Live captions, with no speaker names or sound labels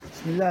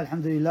Bismillah,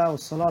 alhamdulillah,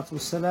 wassalatu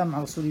wassalam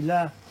ala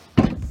rasulillah.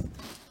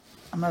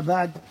 Amma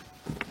ba'd.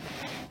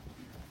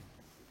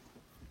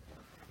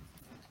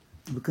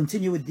 We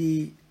continue with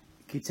the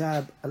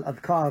Kitab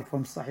Al-Adhkar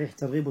from Sahih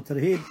Targhib wa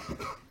Tarhib,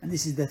 and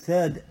this is the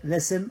third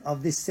lesson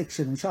of this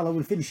section. Inshallah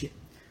we'll finish it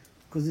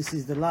because this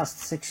is the last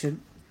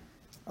section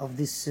of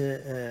this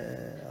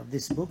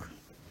book,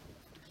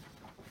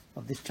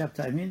 of this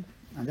chapter, and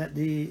that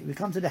we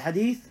come to the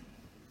hadith.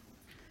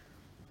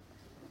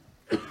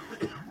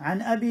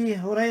 عن أبي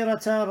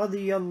هريرة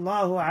رضي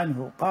الله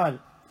عنه قال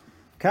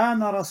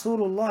كان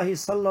رسول الله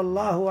صلى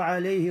الله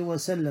عليه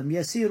وسلم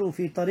يسير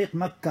في طريق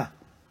مكة.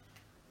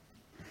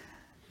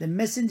 The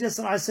Messenger صلى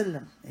الله عليه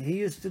وسلم, he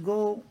used to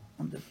go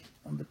on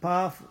the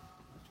path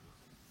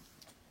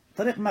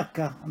طريق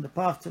مكة, on the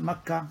path to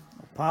Mecca,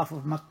 path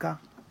of Mecca.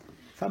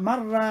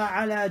 فمر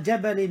على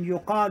جبل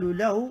يقال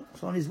له,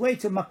 so on his way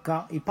to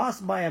Mecca he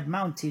passed by a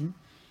mountain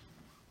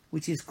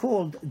which is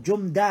called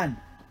Jumdan.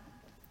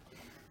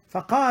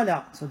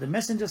 فقال, so the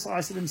Messenger صلى الله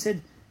عليه وسلم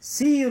said,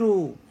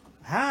 سيروا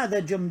هذا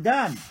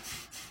جمدان,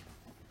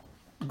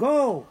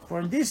 go,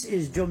 for this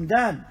is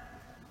Jumdan.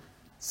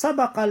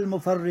 سبق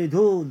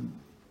المفردون,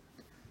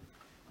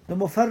 the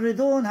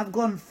Mufarridun have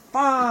gone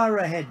far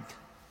ahead.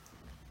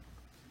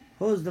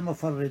 Who's the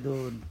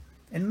Mufarridun?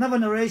 In another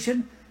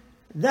narration,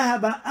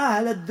 ذهب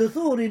أهل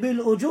الدثور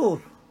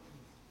بالأجور.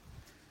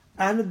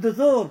 أهل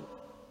الدثور,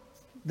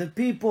 the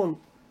people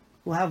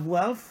who have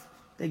wealth,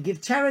 they give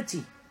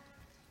charity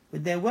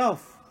with their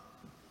wealth.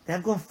 They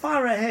have gone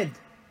far ahead.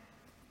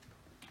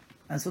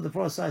 And so the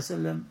Prophet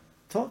ﷺ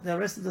taught the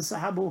rest of the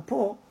Sahaba who were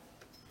poor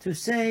to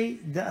say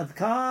the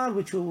adhkar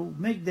which will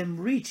make them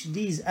reach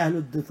these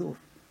Ahlul Duthur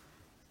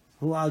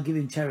who are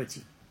giving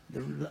charity.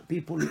 The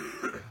people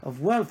of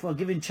wealth who are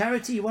giving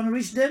charity, you want to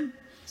reach them?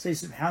 Say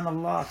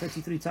Subhanallah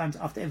 33 times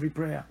after every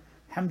prayer.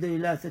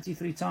 Alhamdulillah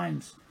 33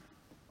 times.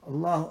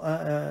 Allahu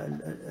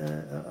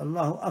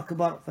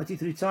Akbar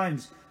 33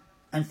 times.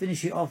 And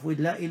finish it off with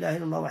La ilaha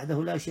illallah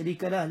wahdahu la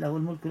sharika lah,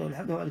 lahul mulku lahul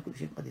hamdu wa ala kulli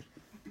shay'in qadir.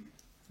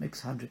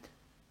 Makes 100.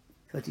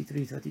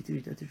 33, 33,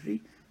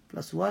 33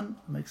 plus 1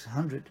 makes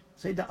 100.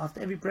 Say that after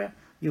every prayer.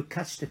 You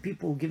catch the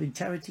people giving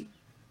charity,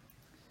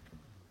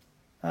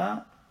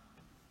 who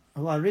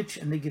are rich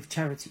and they give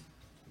charity.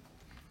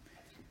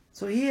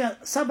 So here,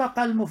 سبق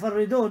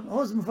المفردون.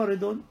 Who's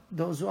Mufarridun?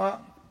 Those who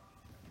are,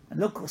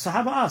 look,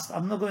 Sahaba asked,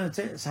 I'm not going to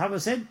say, Sahaba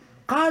said,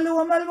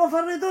 قالوا وما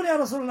المفردون يا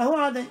رسول الله, who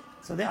are they?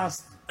 So they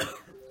asked.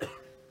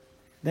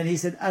 Then he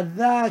said,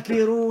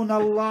 الذاكرون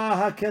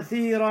الله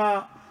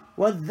كثيرا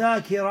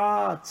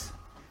والذاكرات,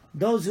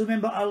 those who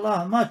remember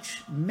Allah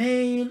much,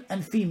 male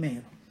and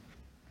female.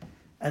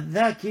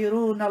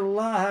 الذاكرون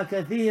الله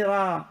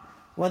كثيرا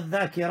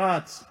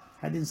والذاكرات,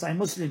 hadith Sahih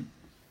Muslim.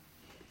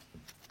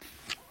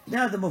 They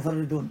are the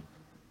Mufarridun.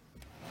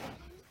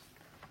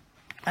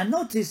 And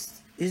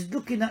notice, he's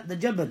looking at the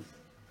Jabal,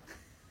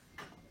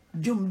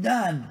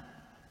 Jumdan,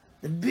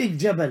 the big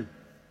Jabal,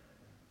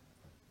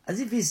 as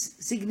if he's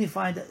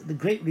signifying the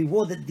great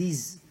reward that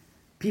these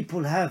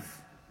people have.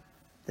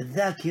 The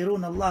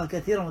dhakirun Allah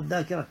kathiran wa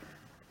dhakirat.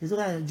 He's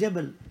looking at the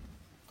Jabal.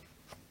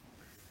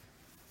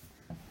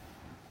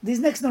 These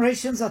next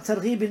narrations are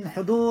ترغيب in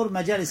حضور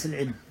مجالس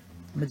العلم,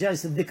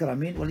 مجالس الذكر,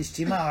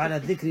 والاجتماع على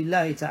ذكر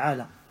الله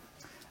تعالى.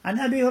 عن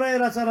أبي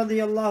هريرة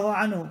رضي الله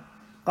عنه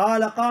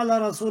قال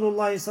قال رسول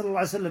الله صلى الله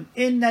عليه وسلم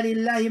إن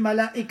لله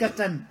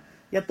ملائكة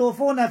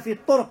يطوفون في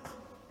الطرق.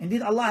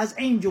 Indeed, Allah has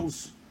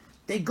angels.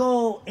 They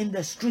go in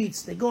the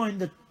streets, they go in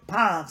the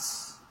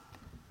paths.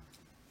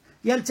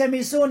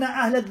 يلتمسون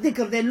أهل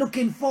الذكر, they're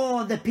looking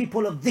for the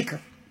people of dhikr.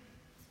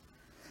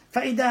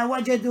 فإذا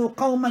وجدوا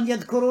قوما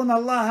يذكرون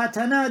الله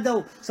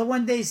تنادوا. So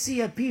when they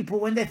see a people,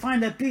 when they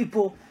find a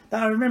people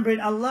that are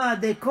remembering Allah,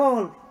 they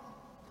call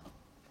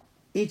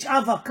each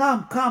other,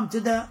 come to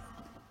the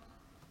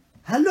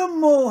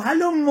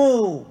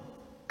halummu,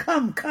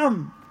 come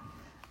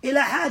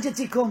إلى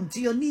حاجتكم, to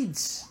your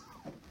needs.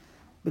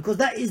 Because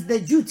that is their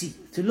duty,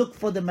 to look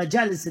for the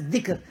majalis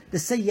al-dhikr, the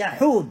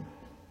sayyahun.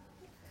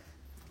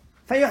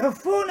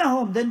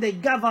 فَيَحُفُّونَهُمْ, then they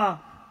gather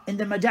in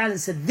the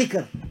majalis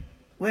al-dhikr.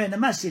 We're in a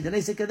masjid,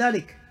 أليس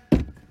كذلك?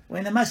 We're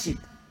in a masjid.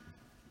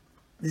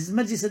 This is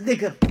majlis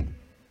al-dhikr.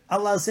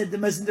 Allah said, the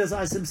Messenger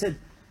said,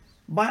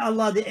 by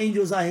Allah the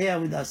angels are here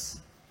with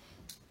us.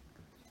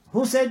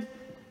 Who said?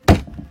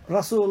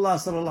 Rasulullah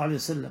sallallahu alayhi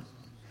wa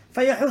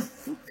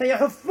sallam.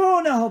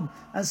 فَيَحُفُّونَهُمْ,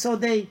 and so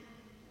they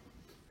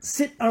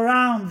sit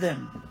around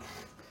them,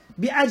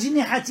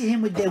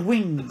 بأجنحتهم, with their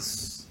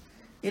wings,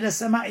 إلى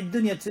سماء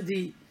الدنيا, to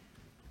the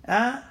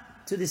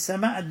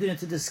سماء الدنيا,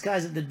 to the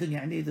skies of the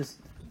dunya, and the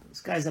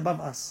skies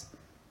above us,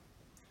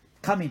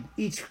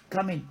 each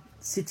coming,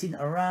 sitting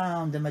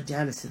around the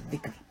majalis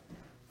al-dhikr.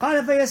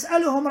 قال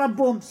فيسألهم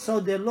ربهم,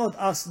 so their Lord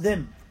asked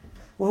them,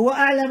 وهو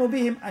أعلم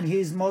بهم, and he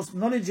is most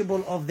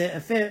knowledgeable of their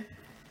affair.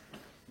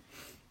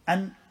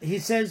 And he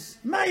says,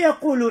 ما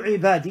يقول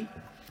عبادي,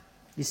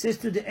 he says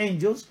to the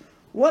angels,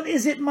 what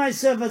is it my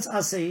servants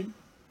are saying,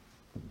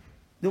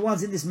 the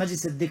ones in this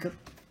majlis al-dhikr?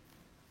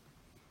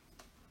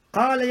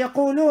 قال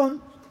يقولون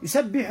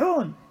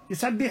يسبحون,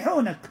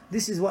 يسبحونك.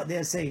 This is what they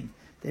are saying.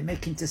 They're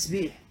making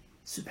tasbih.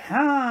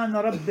 سبحان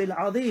رب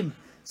العظيم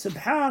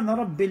سبحان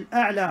رب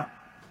الأعلى.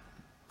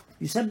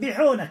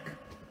 يسبحونك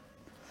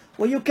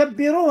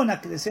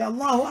ويكبرونك. They say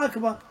الله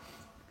أكبر.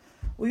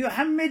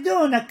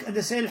 ويحمدونك.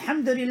 They say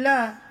الحمد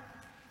لله.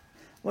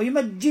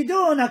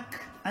 ويمجدونك.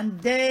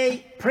 And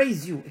they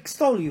praise you,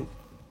 extol you.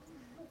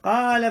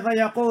 قال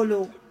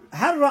فيقول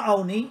هل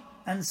رأوني.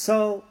 And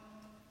so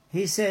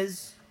he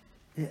says,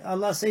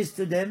 Allah says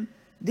to them,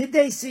 did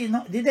they see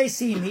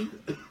me?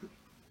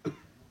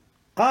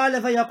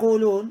 قال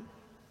فيقولون,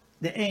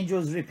 the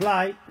angels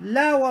reply,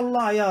 لا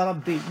والله يا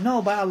ربي.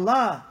 No, by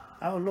Allah,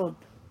 our Lord.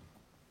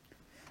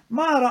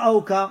 ما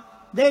رأوك.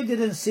 They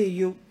didn't see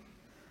you.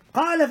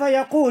 قال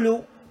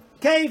فيقول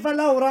كيف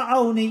لو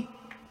رأوني.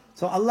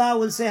 So Allah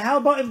will say, how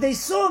about if they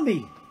saw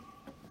me?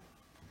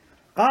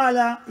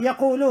 قال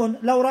يقولون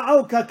لو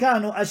رأوك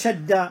كانوا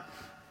أشد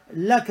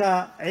لك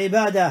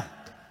عبادة.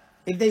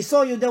 If they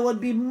saw you, they would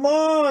be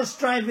more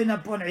striving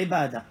upon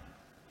ibadah.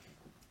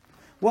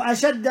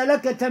 وأشد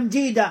لك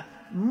تمجيدا.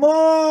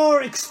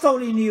 More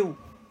extolling you.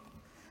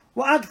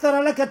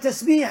 وأكثر لك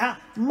تسبيحا.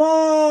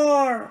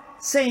 More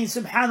saying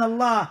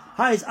subhanallah,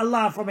 high is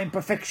Allah from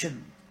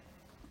imperfection.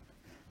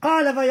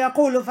 قال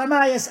فيقول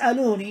فما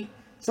يسألوني.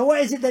 So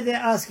what is it that they're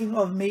asking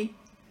of me?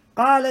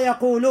 قال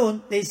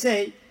يقولون, they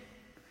say,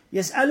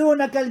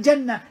 يسألونك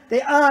الجنة.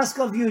 They ask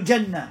of you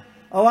Jannah.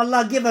 Oh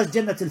Allah, give us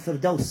Jannat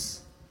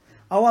al-Firdaus.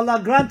 Oh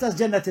Allah, grant us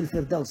Jannat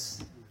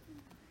al-Firdaus.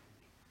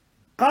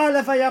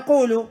 قال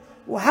فيقول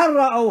وهل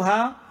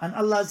رأوها. And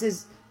Allah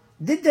says,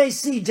 did they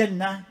see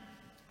Jannah?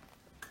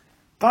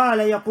 قال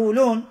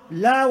يقولون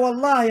لا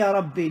والله يا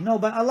ربي. No,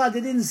 but Allah,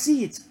 they didn't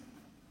see it.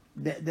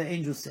 The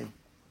angels say.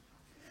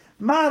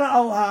 ما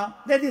رأوها.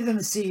 They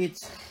didn't see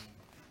it.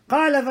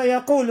 قال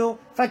فيقول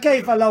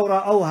فكيف لو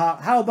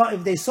رأوها. How about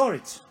if they saw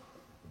it?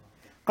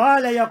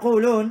 قال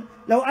يقولون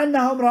لو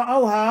أنهم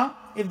رأوها.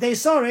 If they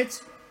saw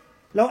it,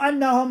 لو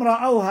أنهم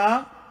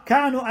رأوها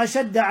كانوا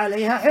أشد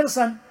عليها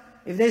حرصا.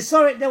 If they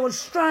saw it, they would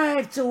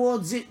strive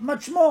towards it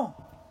much more.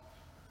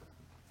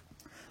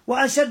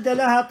 وأشد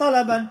لها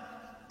طلبا.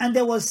 And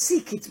they will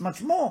seek it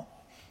much more.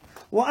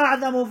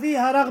 وأعظم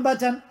فيها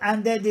رغبة.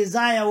 And their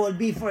desire will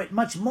be for it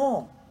much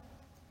more.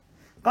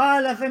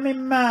 قال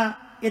فمما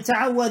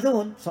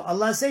يتعوذون. So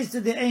Allah says to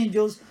the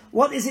angels,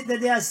 what is it that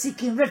they are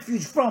seeking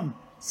refuge from,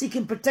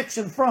 seeking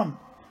protection from?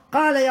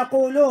 قال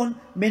يقولون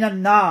من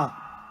النار.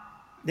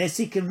 They're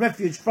seeking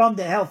refuge from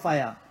the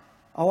hellfire.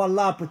 Oh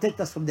Allah, protect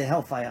us from the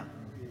hellfire.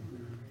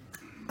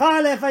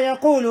 قال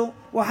فيقول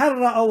وهل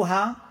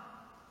رأوها.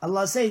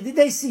 Allah says, did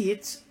they see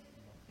it?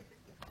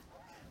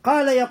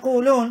 قال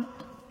يقولون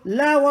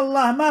لا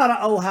والله ما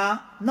رأوها.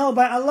 No,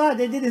 by Allah,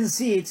 they didn't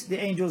see it, the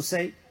angels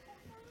say.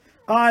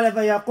 قال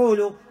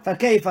فيقول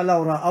فكيف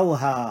لو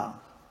رأوها.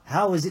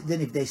 How is it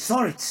then if they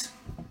saw it?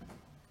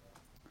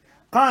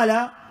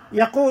 قال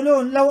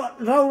يقولون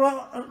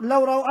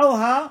لو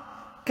رأوها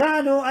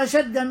كانوا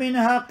أشد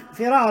منها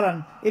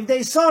فرارا. If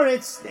they saw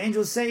it, the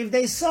angels say, if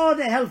they saw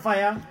the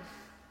hellfire,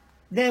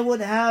 they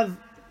would have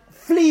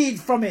fled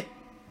from it.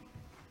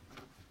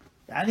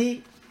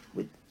 يعني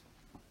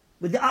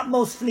with the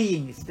utmost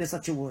fleeing, if there's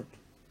such a word.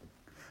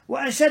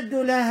 وأشد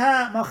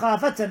لها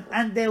مخافة.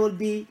 And they will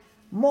be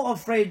more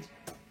afraid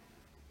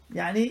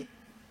يعني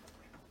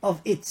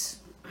of it.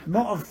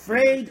 More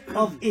afraid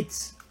of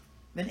it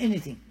than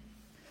anything.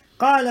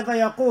 قال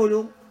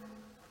فيقول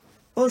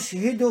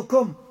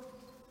أشهدكم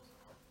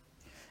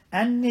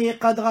أني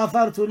قد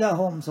غفرت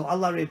لهم. So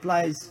Allah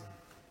replies,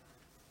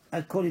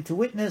 I call you to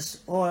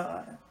witness,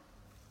 or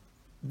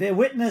bear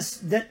witness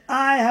that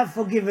I have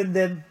forgiven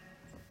them.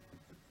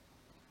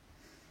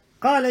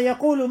 قال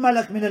يقول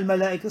ملك من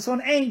الملائكة. So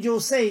an angel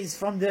says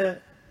from the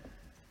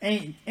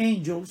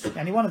angels,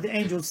 and one of the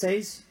angels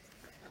says,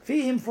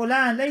 فيهم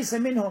فلان ليس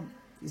منهم.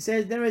 He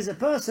says there is a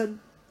person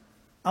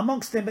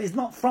amongst them, but it's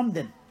not from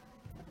them.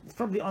 It's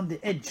probably on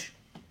the edge.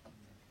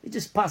 He's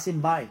just passing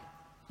by.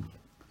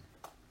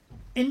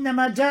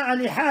 إنما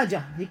جاء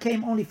لحاجة. He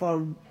came only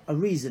for a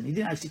reason. He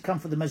didn't actually come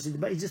for the masjid,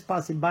 but he's just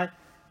passing by,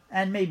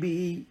 and maybe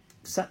he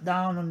sat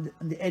down on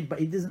the edge, but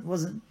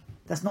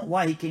that's not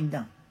why he came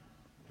down.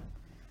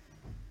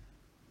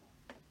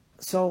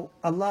 So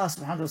Allah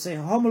subhanahu wa ta'ala says,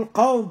 هم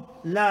القوم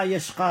لا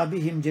يشقى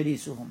بهم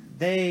جليسهم.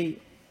 They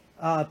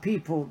are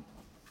people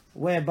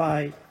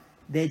whereby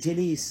their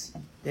jalis,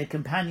 their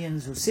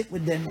companions who sit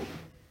with them,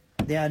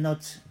 they are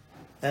not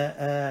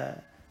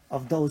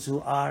of those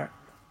who are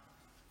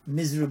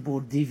miserable,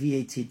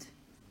 deviated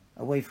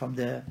away from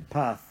the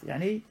path.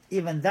 Yani,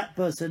 even that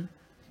person,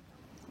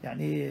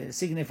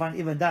 signifying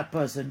even that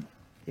person,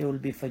 he will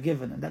be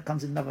forgiven. And that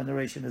comes in another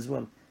narration as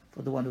well,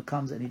 for the one who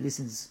comes and he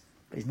listens,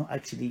 but he's not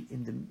actually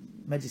in the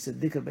majlis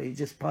al-dhikr, but he's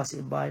just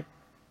passing by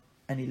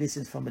and he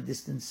listens from a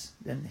distance,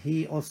 then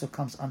he also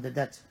comes under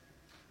that.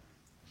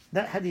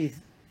 That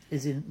hadith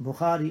is in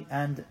Bukhari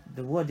and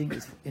the wording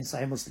is in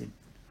Sahih Muslim.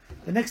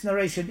 The next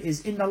narration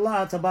is Inna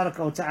Allah tabaraka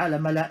wa ta'ala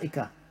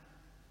malaika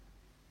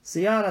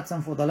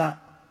سيارة فضلاء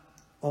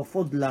أو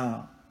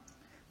فضلا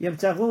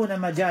يبتغون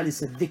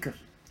مجالس الذكر.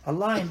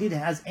 Allah indeed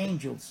has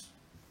angels.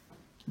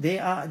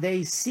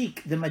 They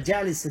seek the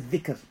majalis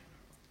al-dhikr.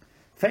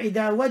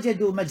 فَإِذَا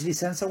وَجَدُوا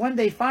مَجْلِسًا, so when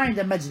they find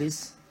a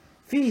majlis,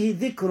 فِيهِ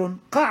ذِكْرٌ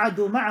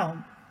قَعَدُوا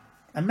مَعَهُمْ,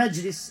 a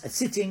majlis, a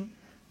sitting,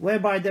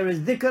 whereby there is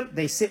dhikr,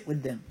 they sit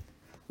with them.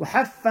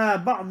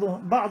 وَحَفَّى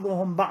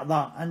بَعْضُهُمْ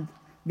بَعْضًا, and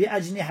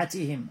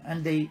بِأَجْنِحَتِهِمْ,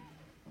 and they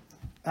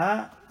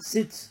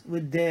sit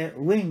with their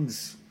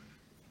wings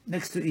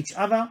next to each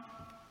other.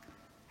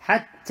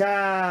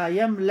 حَتَّى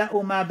يَمْلَأُ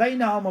مَا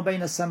بَيْنَهُمْ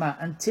وَبَيْنَ السَّمَاءِ,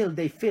 until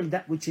they fill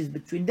that which is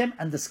between them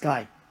and the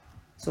sky.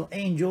 So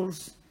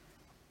angels,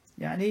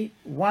 يعني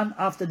one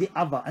after the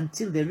other,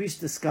 until they reach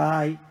the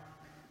sky.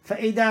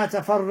 فَإِذَا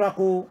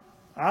تَفَرَّقُوا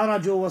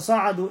عَرَجُوا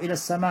وَصَعَدُوا إِلَى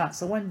السَّمَاءِ,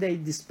 so when they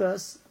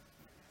disperse,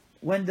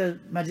 when the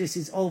majlis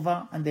is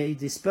over and they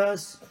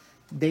disperse,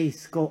 they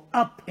go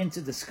up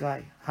into the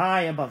sky,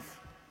 high above.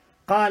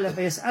 قال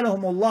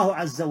فيسألهم الله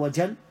عز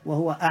وجل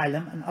وهو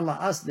أعلم, and Allah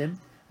asked them,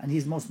 and He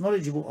is most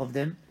knowledgeable of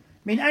them,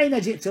 من أين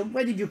جئتم,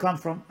 where did you come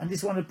from? And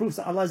this one proves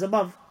that Allah is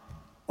above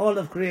all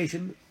of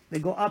creation. They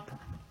go up.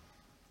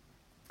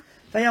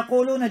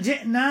 فيقولون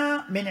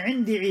جئنا من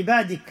عند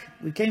عبادك,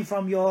 we came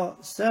from your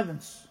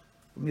servants,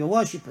 from your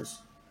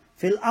worshippers.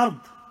 في الأرض,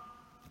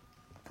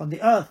 from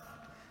the earth.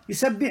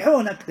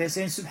 يسبحونك, they're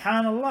saying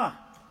Subhanallah.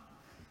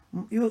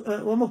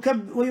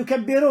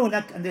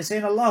 ويكبرونك, and they're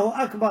saying Allahu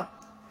Akbar.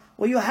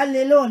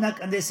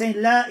 ويحللونك, and they're saying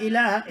لا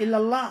إله إلا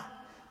الله.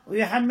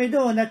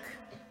 ويحمدونك,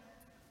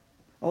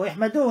 or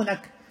يحمدونك,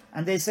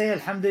 and they say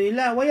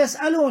Alhamdulillah.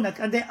 ويسألونك,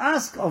 and they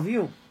ask of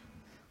you.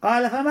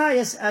 قال فما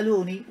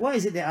يسألوني, what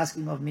is it they're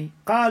asking of me?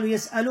 قالوا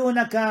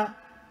يسألونك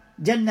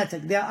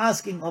جنتك, they are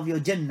asking of your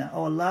Jannah.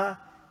 Oh Allah,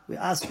 we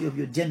ask you of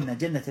your Jannah,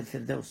 Jannat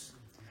al-Firdaus.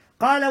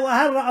 قال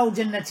وهل رأوا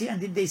جنتي, and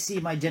did they see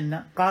my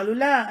Jannah? قالوا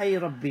لا أي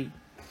ربي.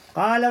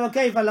 قال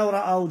وكيف لو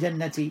رأوا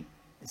جنتي.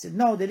 They said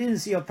no, they didn't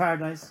see your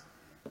paradise.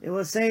 They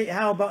will say,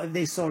 how about if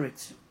they saw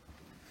it?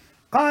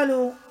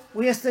 قالوا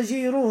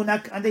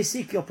ويستجيرونك, and they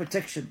seek your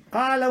protection.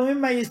 قال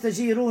ومما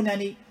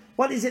يستجيرونني,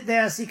 what is it they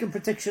are seeking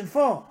protection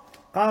for?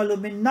 قالوا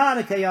من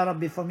نارك يا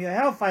ربي, from your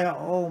hellfire,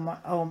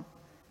 oh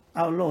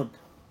our Lord.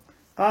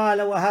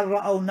 قال وهل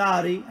رأوا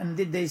ناري, and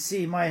did they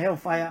see my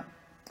hellfire?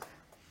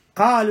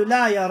 قالوا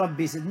لا يا ربي,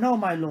 he said no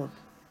my Lord.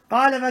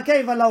 قال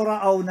فكيف لو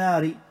رأوا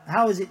ناري,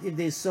 how is it if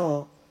they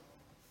saw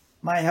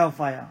my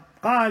hellfire?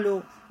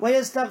 قالوا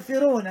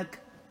ويستغفرونك,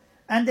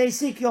 and they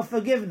seek your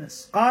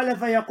forgiveness. قال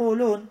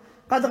فيقولون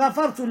قد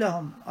غفرت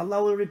لهم,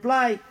 Allah will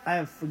reply, I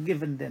have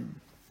forgiven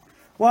them.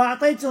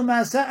 وأعطيت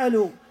ما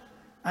سألوا,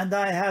 and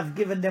I have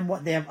given them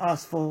what they have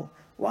asked for.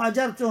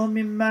 وأجرتهم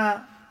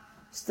مما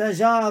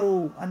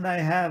استجاروا, and I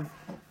have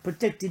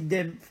protected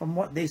them from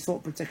what they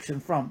sought protection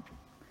from.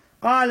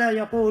 قال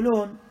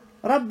يقولون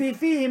ربي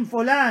فيهم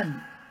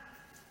فلان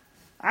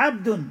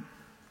عبد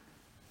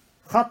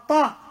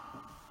خطاء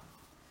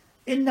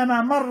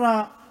إنما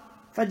مر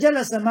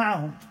فجلس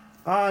معهم.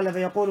 قال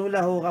فيقول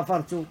له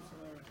غفرت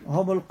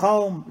وهم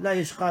القوم لا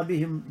يشقى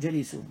بهم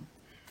جليسهم.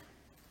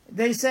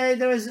 They say,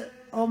 there is,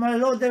 oh my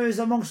Lord, there is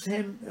amongst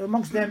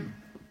them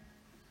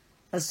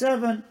a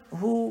servant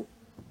who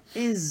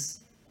has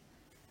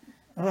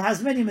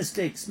many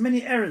mistakes,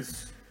 many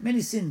errors,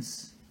 many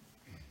sins,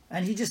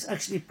 and he just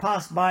actually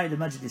passed by the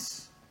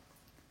majlis.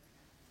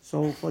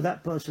 So for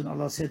that person,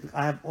 Allah said,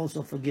 I have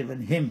also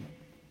forgiven him.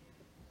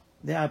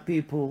 There are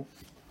people,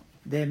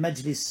 their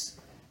majlis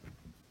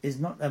is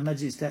not a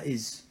majlis that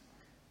is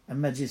a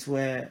majlis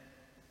where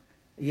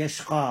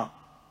yashqa,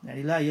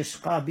 يعني لا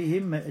يشقى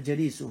بهم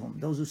جليسهم.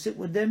 Those who sit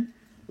with them,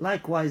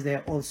 likewise they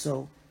are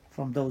also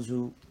from those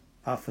who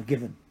are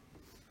forgiven.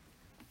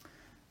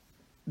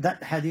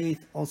 That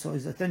hadith also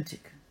is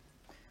authentic.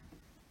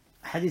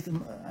 Hadith,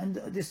 and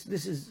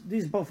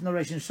these both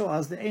narrations show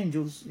us the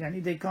angels,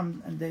 يعني they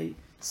come and they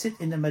sit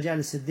in the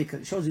majalis al-dhikr.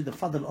 It shows you the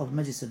fadl of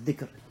majlis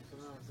al-dhikr.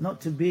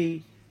 Not to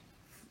be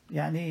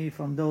يعني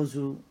from those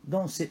who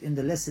don't sit in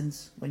the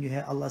lessons. When you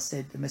hear Allah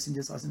said, the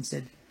Messenger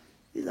said,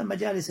 these are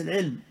majalis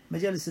al-ilm,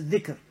 majalis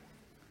al-dhikr.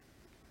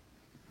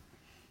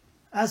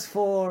 As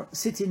for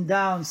sitting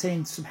down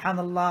saying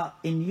Subhanallah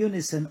in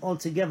unison all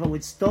together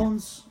with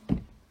stones,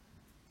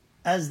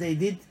 as they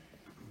did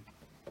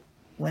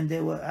when they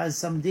were, as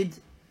some did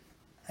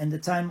in the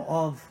time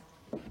of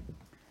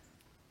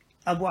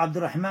Abu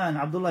Abdurrahman,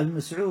 Abdullah ibn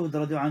Mas'ud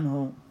radiallahu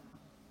anhu,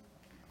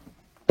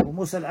 Abu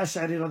Musa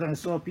al-Ash'ari radiallahu anhu,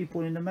 saw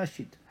people in the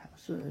masjid.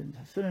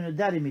 Sunan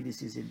al-Darimi,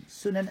 this is in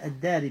Sunan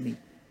al-Darimi,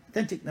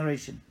 authentic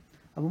narration.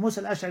 Abu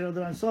Musa al-Ash'ari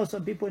radiallahu anhu saw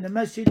some people in the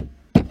masjid,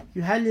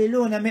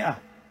 yuhalliluna mi'ah,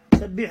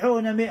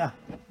 yusabbihuna mi'ah,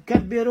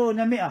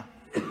 yukabbiruna mi'ah,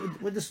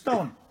 with the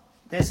stone.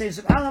 They say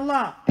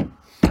Subhanallah,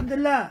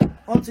 Alhamdulillah,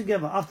 all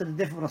together after the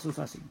death of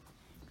Rasulullah.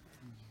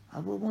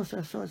 Abu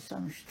Musa saw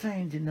something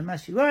strange in the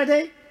masjid. Where are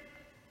they?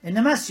 In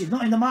the masjid,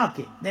 not in the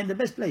market. They're in the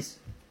best place.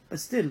 But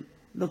still,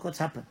 look what's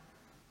happened.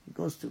 He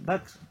goes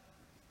back,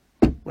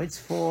 waits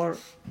for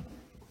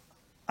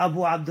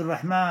Abu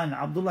Abdurrahman,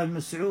 Abdullah ibn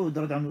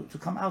Mas'ud to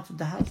come out of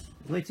the house.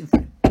 He's waiting for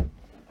him.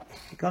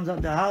 He comes out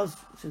of the house,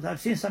 says, I've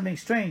seen something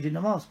strange in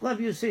the mosque. What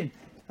have you seen?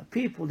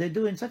 People, they're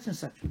doing such and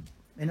such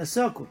in a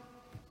circle.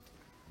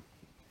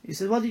 He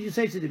said, what did you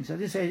say to them? He said, I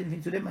didn't say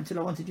anything to them until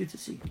I wanted you to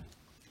see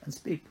and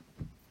speak.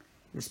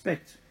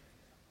 Respect.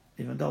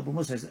 Even though Abu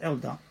Musa is the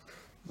elder,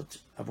 but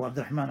Abu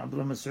Abdurrahman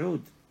Abdullah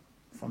Mas'ud,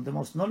 from the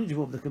most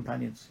knowledgeable of the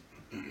companions.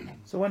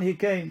 So when he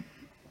came,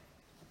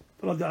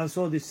 I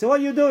saw this. So what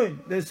are you doing?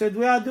 They said,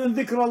 we are doing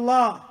dhikr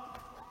Allah.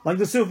 Like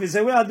the Sufis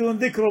say, we are doing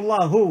dhikr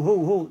Allah.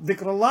 Who?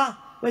 Dhikr Allah?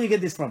 Where do you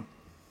get this from?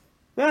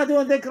 We are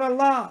doing dhikr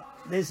Allah.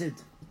 They said,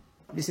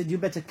 you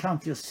better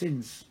count your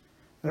sins.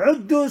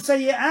 عُدُّوا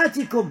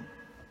سَيِّئَاتِكُمْ.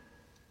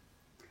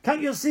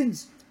 Count your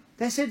sins.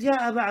 They said, Ya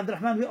Abu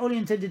Abdurrahman, we only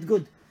intended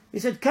good. He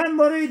said, كَمْ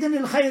مُرِيدٍ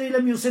الْخَيْرِ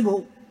لَمْ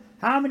يُصِبْهُ.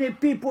 How many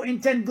people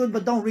intend good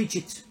but don't reach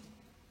it?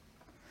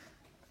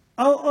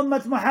 Oh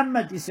Ummat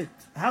Muhammad, he said,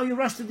 how you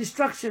rush to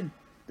destruction.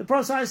 The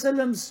Prophet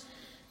ﷺ's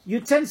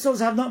utensils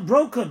have not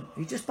broken.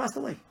 He just passed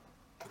away.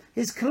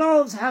 His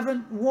clothes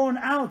haven't worn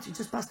out. He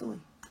just passed away.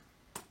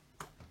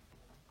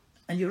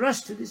 And you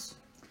rush to this.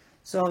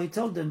 So he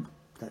told them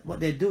that what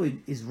they're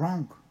doing is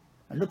wrong.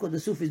 And look what the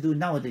Sufis do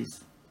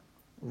nowadays.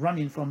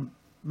 Running from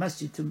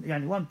masjid to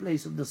one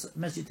place of the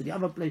masjid to the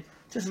other place.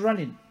 Just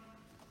running.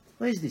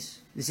 What is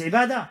this? This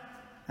ibadah.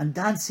 And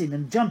dancing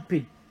and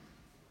jumping.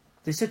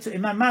 They said to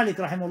Imam Malik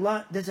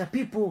rahimahullah, there's a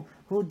people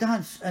who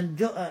dance and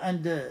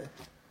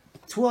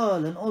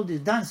twirl and all this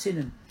dancing.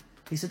 And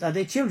he said, are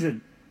they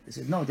children? They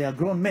said, no, they are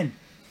grown men.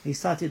 He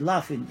started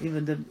laughing.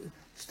 Even the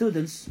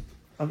students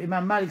of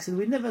Imam Malik said,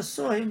 we never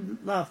saw him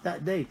laugh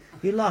that day.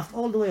 He laughed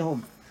all the way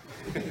home.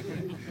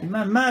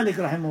 Imam Malik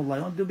rahimahullah,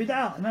 you want to do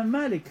bid'ah? Imam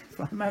Malik,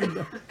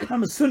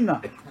 Imam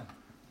Sunnah.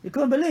 You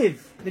can't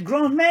believe, the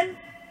grown men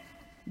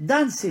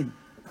dancing.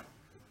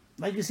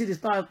 Like you see this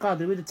Taha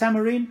al-Qadri with the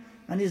tamarind,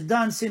 and he's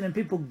dancing and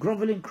people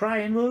groveling,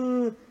 crying,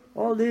 oh,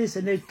 all this,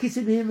 and they're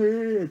kissing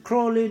him,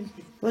 crawling.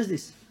 What's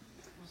this?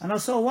 And I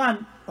saw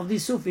one of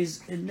these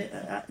Sufis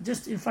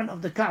just in front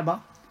of the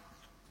Kaaba.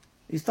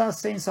 He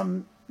starts saying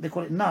some, they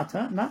call it nat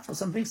or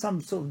something,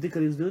 some sort of dhikr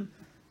he was doing.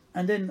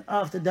 And then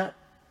after that,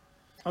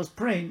 I was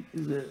praying.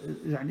 It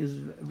was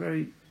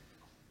very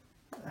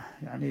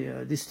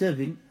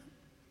disturbing.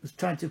 He was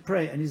trying to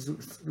pray, and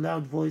his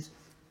loud voice,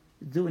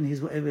 doing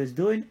his whatever he's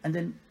doing. And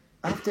then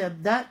after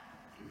that,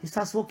 he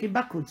starts walking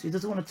backwards. He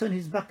doesn't want to turn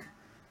his back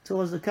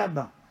towards the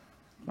Kaaba.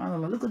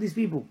 SubhanAllah, look at these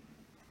people.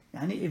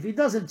 If he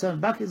doesn't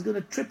turn back, he's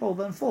going to trip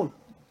over and fall.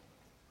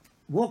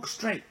 Walk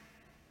straight.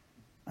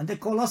 And they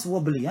call us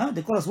wobbly,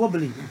 They call us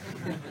wobbly.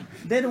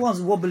 They're the ones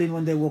wobbling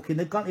when they're walking.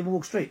 They can't even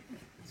walk straight.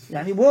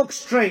 Walk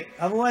straight,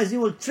 otherwise you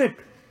will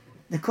trip.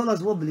 They call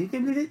us wobbly.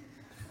 Can you believe it?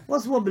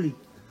 What's wobbly?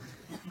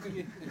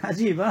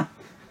 Ajib,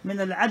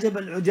 من العجب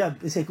العجاب.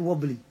 They say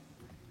wobbly.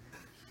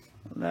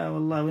 لا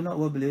والله, we're not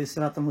wobbly. It's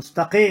صراط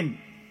المستقيم.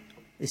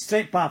 It's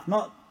straight path,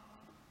 not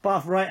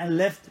path right and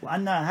left.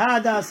 وأن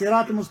هذا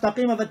صراط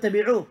مستقيم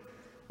فاتبعوه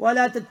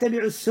ولا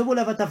تتبعوا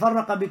السبل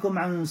فتفرق بكم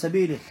عن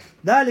سبيله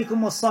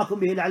ذلكم وصاكم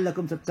به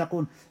لعلكم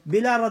تتقون.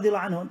 Bilal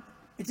radiallahu anhu,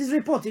 it is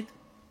reported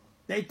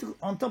that he took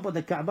on top of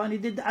the Kaaba and he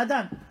did the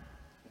adhan.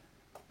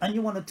 And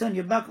you want to turn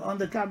your back on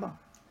the Kaaba.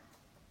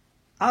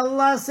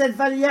 Allah said,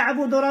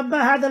 فَلْيَعْبُدُ رَبَّ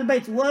هَذَا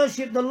الْبَيْتِ.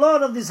 Worship the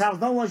Lord of this house.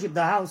 Don't worship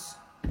the house.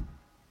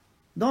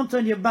 Don't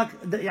turn your back.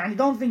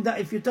 Don't think that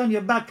if you turn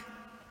your back,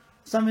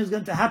 something is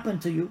going to happen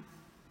to you.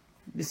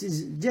 This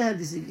is jahl,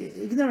 this is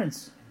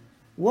ignorance.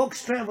 Walk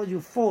straight or you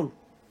fall.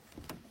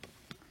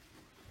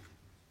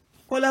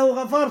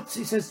 وَلَهُ غَفَرْتُ.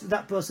 He says,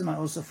 that person I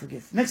also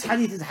forgive. Next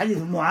hadith is hadith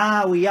of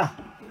Muawiyah.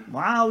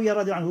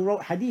 Muawiyah radiallahu anhu, who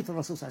wrote hadith of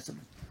Rasul sallallahu alaihi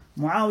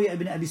wasallam. Muawiyah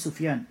ibn Abi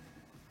Sufyan.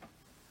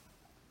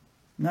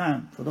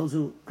 Now, for those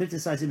who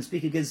criticize him,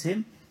 speak against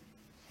him,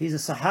 he's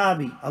a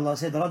Sahabi. Allah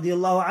said,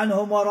 radiyallahu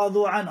anhum wa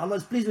radu an. Allah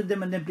is pleased with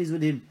them and then pleased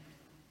with him.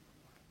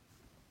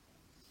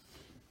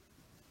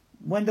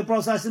 When the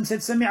Prophet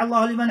said, Sami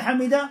Allahu liman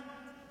hamida,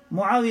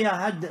 Muawiyah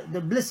had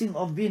the blessing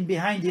of being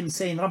behind him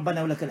saying,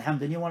 Rabbana wa lakal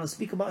hamd. And you want to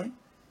speak about him?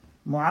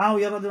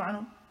 Muawiyah radiallahu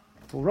anhu,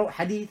 who wrote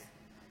hadith,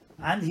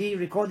 and he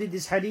recorded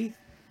this hadith.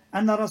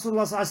 أن رسول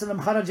الله صلى الله عليه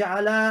وسلم خرج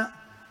على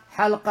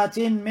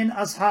حلقة من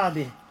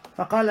أصحابه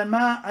فقال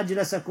ما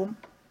أجلسكم.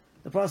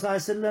 The Prophet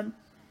ﷺ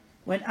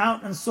went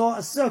out and saw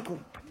a circle,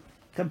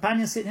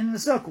 companions sitting in a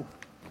circle.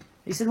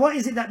 He said, what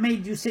is it that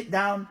made you sit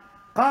down?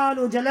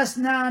 قالوا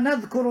جلسنا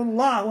نذكر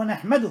الله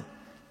ونحمده.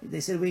 They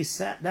said, we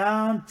sat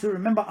down to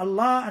remember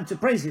Allah and to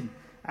praise Him.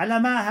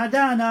 على ما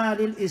هدانا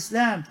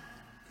للإسلام,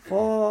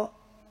 for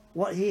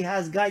what He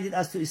has guided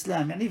us to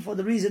Islam. And for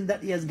the reason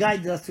that He has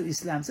guided us to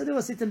Islam. So they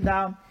were sitting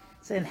down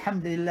saying,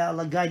 Alhamdulillah,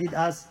 Allah guided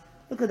us.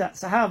 Look at that,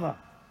 Sahaba.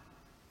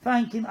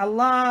 Thanking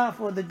Allah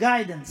for the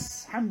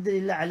guidance.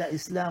 Alhamdulillah ala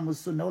Islam wa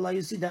Sunnah. Allah,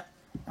 you see that.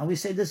 And we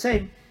say the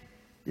same.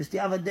 Just the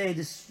other day,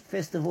 this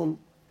festival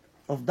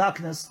of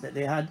darkness that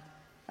they had.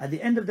 At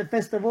the end of the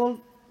festival,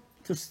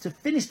 to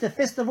finish the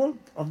festival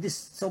of this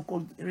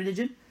so-called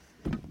religion,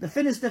 to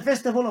finish the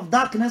festival of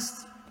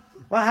darkness,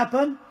 what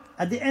happened?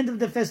 At the end of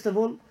the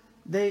festival,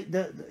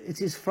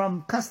 it is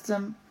from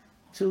custom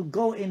to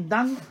go in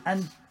dung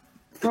and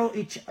throw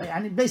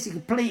and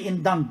basically play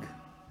in dung.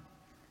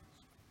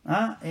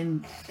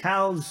 In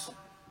cow's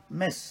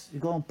mess. You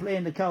go and play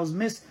in the cow's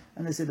mess,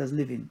 and they say that's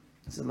living.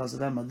 نسأل الله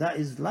السلامة. That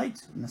is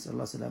light. نسأل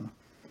الله السلامة.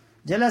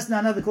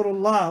 جلسنا نذكر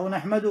الله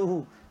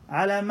ونحمده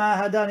على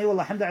ما هداني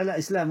والله الحمد لله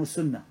الإسلام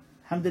والسنة.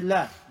 الحمد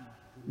لله.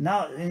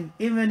 Now,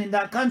 even in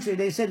that country,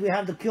 they said we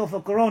have the cure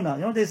for corona.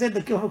 You know what they said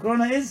the cure for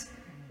corona is?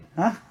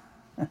 Huh?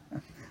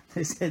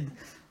 They said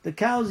the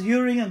cow's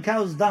urine and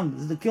cow's dung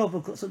is the cure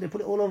for. So they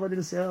put it all over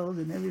themselves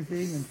and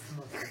everything, and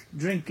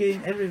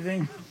drinking,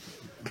 everything.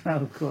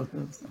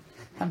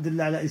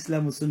 Alhamdulillah ala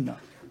Islam wa Sunnah.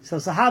 So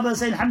Sahaba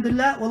say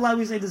Alhamdulillah, Wallah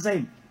we say the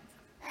same.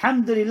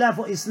 Alhamdulillah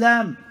for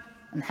Islam,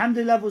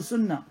 Alhamdulillah for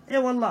Sunnah. Eh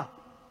Wallah.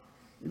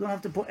 You don't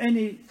have to put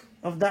any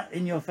of that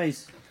in your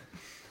face.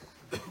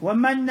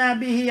 وَمَنَّا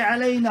بِهِ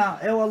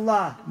عَلَيْنَا. Eh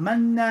Wallah.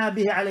 مَنَّا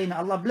بِهِ عَلَيْنَا.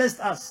 Allah blessed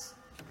us.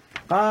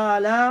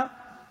 قَالَ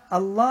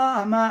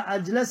Allah ma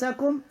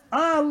ajlasakum.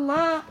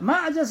 Allah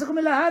ma ajlasakum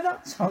illa hada.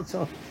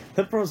 So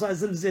the Prophet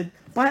said,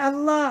 by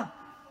Allah,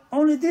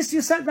 only this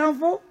you sat down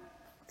for?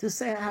 To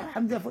say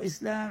Alhamdulillah for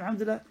Islam,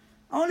 Alhamdulillah.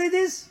 Only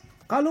this?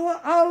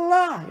 قالوا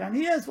Allah.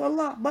 Yani yes,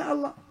 wallah, by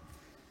Allah.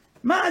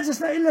 ما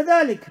أجلسنا إلا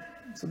ذلك.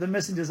 So the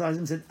Messenger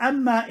said,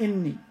 أما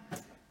إني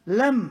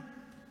لم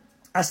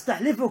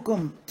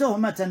أستحلفكم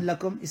تهمة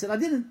لكم. He said, I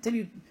didn't tell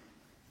you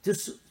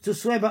to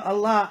swear by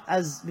Allah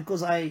as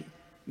because I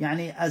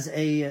because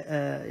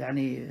I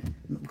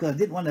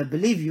didn't want to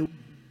believe you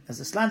as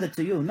a slander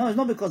to you. No, it's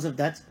not because of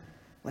that.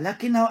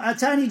 ولكنه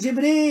أتاني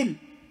جبريل.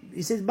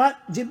 He says, but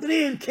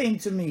Jibreel came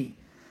to me.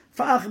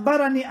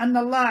 فأخبرني أن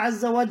الله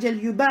عز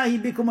وجل يباهي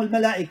بكم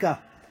الملائكة.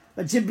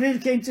 But Jibreel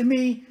came to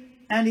me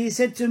and he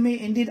said to me,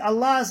 indeed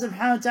Allah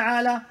subhanahu wa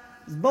ta'ala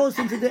is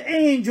boasting to the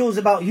angels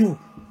about you.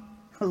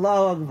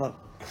 Allahu Akbar.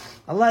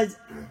 Allah is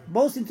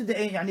boasting to the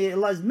angels.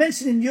 Allah is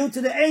mentioning you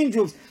to the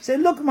angels. Say,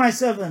 look my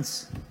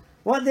servants,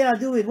 what they are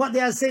doing, what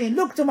they are saying.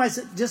 Look to my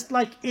servants. Just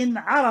like in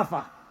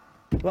Arafah,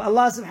 where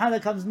Allah subhanahu wa ta'ala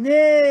comes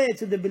near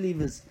to the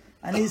believers.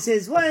 And he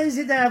says, why is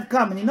it they have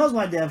come? And he knows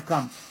why they have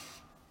come.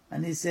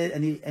 And he said,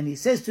 and he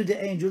says to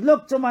the angels,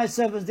 look to my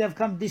servants, they have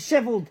come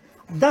disheveled,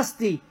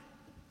 dusty,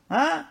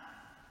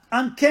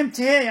 unkempt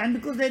hair, and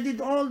because they did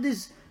all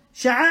this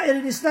sha'air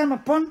in Islam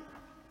upon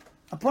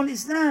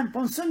Islam,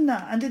 upon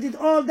Sunnah, and they did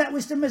all that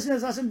which the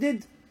Messenger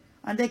did,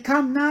 and they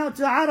come now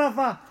to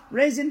Arafah,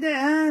 raising their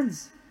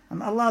hands,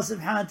 and Allah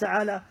subhanahu wa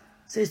ta'ala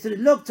says to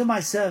them, look to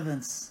my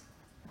servants.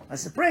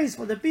 That's a praise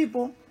for the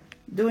people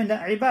doing the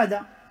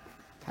ibadah.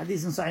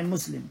 Hadith in Sahih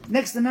Muslim.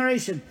 Next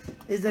narration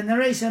is the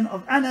narration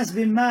of Anas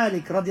bin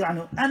Malik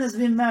radiallahu anhu. Anas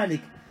bin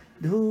Malik,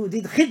 who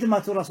did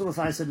khidmah to Rasulullah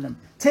sallallahu alaihi wasallam.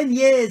 10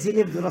 years he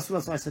lived with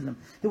Rasulullah sallallahu alaihi wasallam.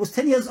 He was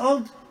 10 years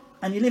old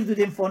and he lived with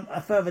him for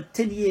a further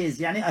 10 years,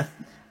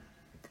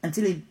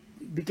 until he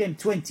became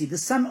 20. The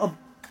son of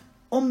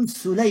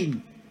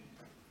Sulaym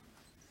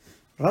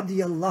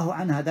radiallahu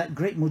anha, that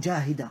great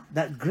mujahida,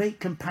 that great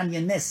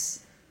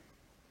companioness.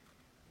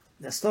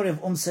 The story of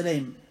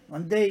Sulaym.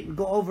 One day we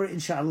go over it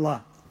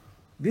inshallah.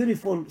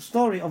 Beautiful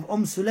story of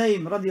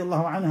Sulaym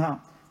radiallahu anha,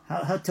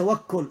 her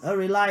tawakkul, her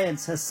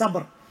reliance, her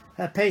sabr,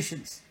 her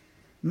patience.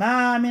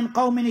 ما من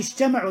قوم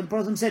اجتمعوا, the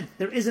Prophet said,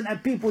 there isn't a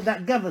people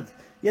that gathered,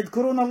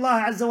 يذكرون الله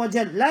عز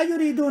وجل لا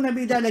يريدون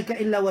بذلك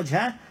إلا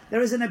وجهه.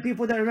 There isn't a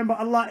people that remember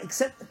Allah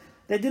except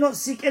they do not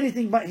seek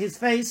anything but His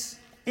face.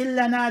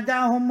 إلا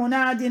ناداهم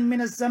مناد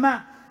من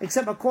السماء,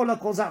 except a caller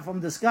calls out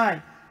from the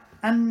sky.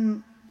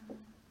 أن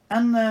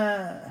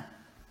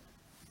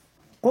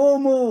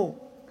قوموا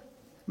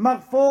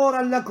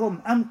مغفورا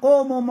لكم أن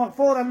قوموا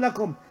مغفورا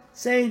لكم,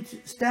 saying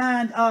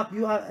stand up,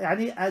 you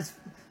are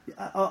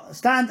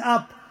stand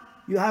up,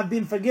 you have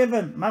been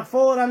forgiven.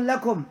 مغفورا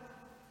لكم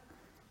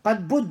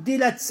قد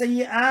بدلت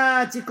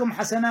سيئاتكم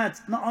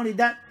حسنات. Not only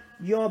that,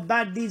 your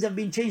bad deeds have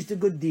been changed to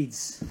good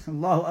deeds.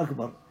 Allahu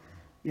Akbar.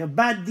 Your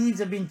bad deeds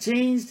have been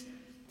changed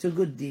to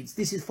good deeds.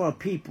 This is for a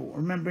people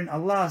remembering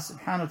Allah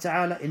subhanahu wa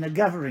ta'ala in a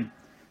gathering,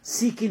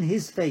 seeking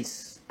His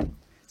face.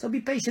 So be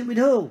patient with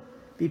who?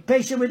 Be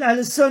patient with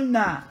Ahl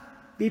Sunnah.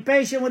 Be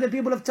patient with the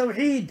people of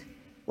Tawheed.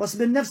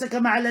 واصبر نفسك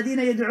مع الذين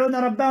يدعون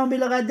ربهم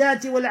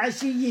بالغداة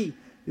والعشي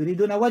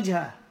يريدون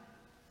وجهه.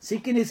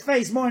 Seeking His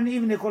face more and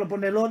even they call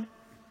upon their Lord.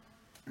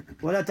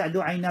 ولا تعد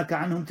عيناك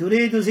عنهم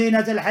تريد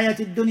زينة الحياة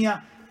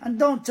الدنيا. And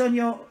don't turn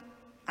your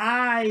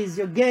eyes,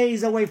 your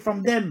gaze away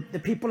from them. The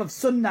people of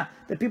Sunnah,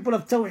 the people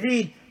of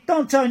Tawheed.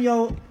 Don't turn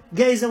your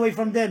gaze away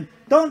from them.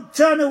 Don't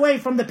turn away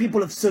from the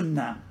people of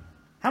Sunnah.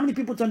 How many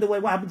people turned away?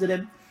 What happened to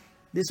them?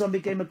 This one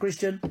became a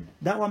Christian,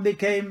 that one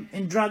became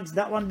in drugs,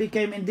 that one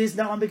became in this,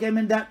 that one became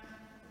in that.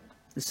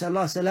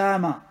 Sallallahu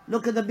salama.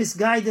 Look at the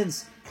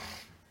misguidance.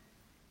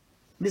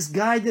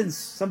 Misguidance.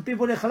 Some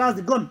people, they're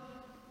gone.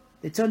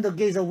 They turned their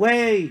gaze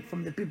away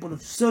from the people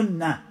of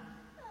Sunnah.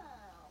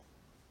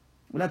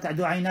 ولا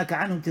تعد عيناك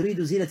عنهم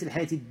تريد زينة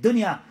الحياة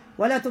الدنيا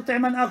ولا تطع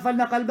من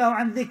أغفلنا قلبه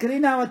عن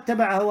ذكرنا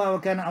واتبع هواه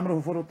وكان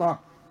أمره فرطا.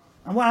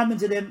 And what happened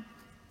to them?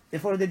 They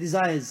followed their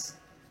desires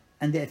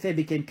and their affair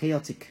became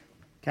chaotic.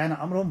 كان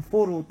أمرهم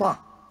فرطا.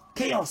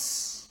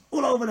 Chaos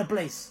all over the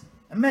place,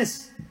 a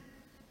mess.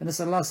 And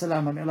نسأل الله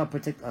السلامة, may Allah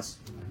protect us.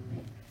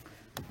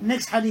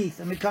 Next hadith,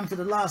 and we come to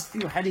the last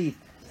few hadith.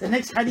 The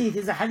next hadith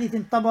is a hadith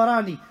in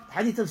Tabarani,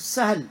 hadith of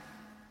Sahl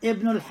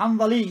ابن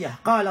الحنظلية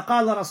قال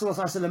قال رسول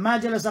الله صلى الله عليه وسلم: ما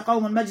جلس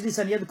قوم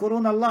مجلسا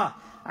يذكرون الله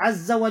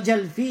عز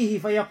وجل فيه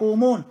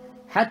فيقومون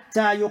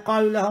حتى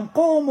يقال لهم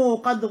قوموا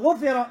قد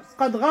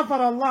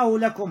غفر الله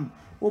لكم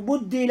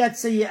وبدلت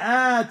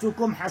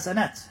سيئاتكم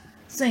حسنات.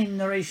 Same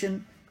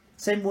narration,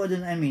 same word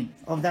and I mean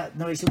of that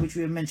narration which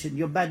we have mentioned.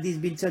 Your bad deeds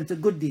being turned to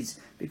good deeds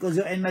because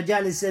you're in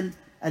majalis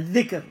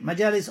al-dhikr,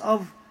 majalis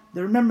of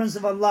the remembrance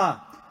of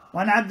Allah.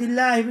 وعن عبد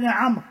الله بن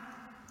عمرو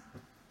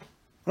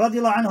رضي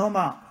الله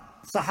عنهما,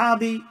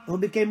 Sahabi who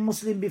became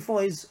Muslim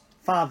before his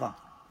father.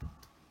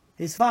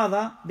 His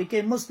father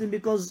became Muslim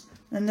because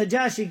the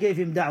Najashi gave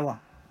him da'wah.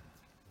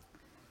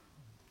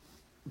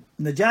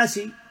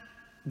 Najashi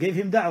gave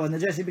him da'wah.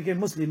 Najashi became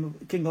Muslim,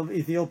 king of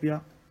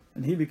Ethiopia,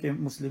 and he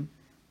became Muslim.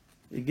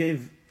 He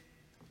gave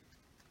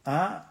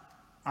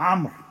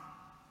Amr.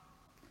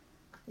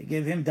 He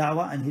gave him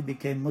da'wah and he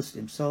became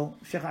Muslim. So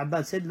Sheikh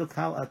Abbad said, look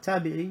how a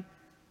tabi'i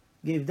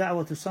gave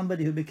da'wah to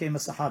somebody who became a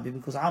Sahabi,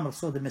 because Amr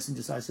saw the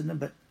Messenger sallallahu alaihi wasallam,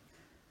 but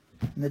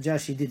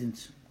Najashi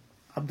didn't.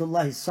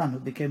 Abdullah, his son, who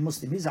became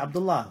Muslim. He's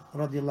Abdullah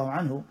radiallahu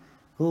anhu,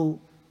 who,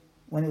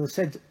 when it was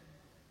said,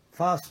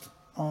 fast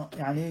on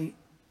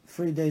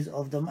 3 days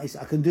of the month, he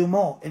said, I can do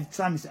more. Every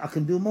time he said, I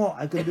can do more,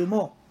 I can do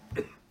more.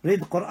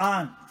 Read the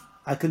Quran,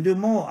 I can do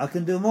more, I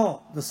can do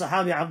more. The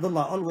Sahabi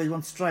Abdullah always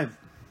wants to strive.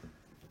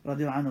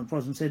 Radiallahu anhu, the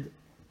Prophet said,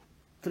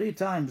 3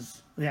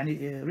 times,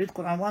 read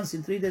Quran once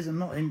in 3 days and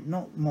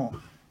no more.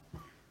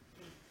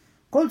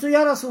 قلت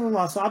يا رسول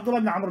الله, so Abdullah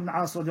ibn Amr ibn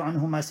As رضي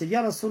عنهما said,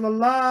 يا رسول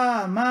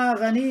الله ما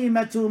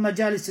غنيمة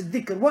مجالس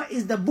الذكر, what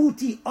is the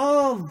booty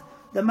of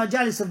the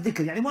majalis of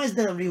dhikr? What is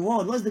the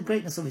reward, what is the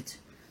greatness of it?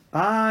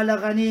 قال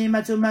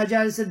غنيمة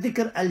مجالس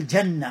الذكر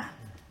الجنة,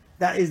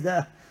 that is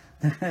the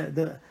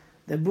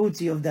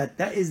booty of that,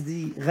 that is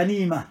the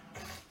ghanima,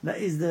 that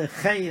is the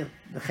khair,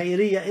 the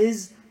khairiyah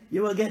is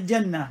you will get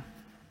Jannah.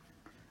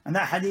 And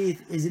that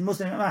hadith is in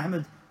Muslim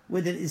Ahmad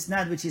with an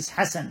isnad which is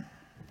Hasan.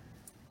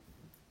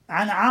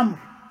 عن عمرو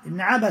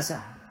بن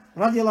عبسة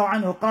رضي الله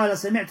عنه قال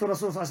سمعت رسول الله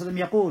صلى الله عليه وسلم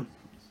يقول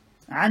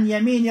عن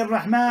يمين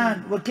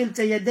الرحمن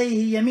وكلتا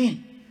يديه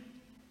يمين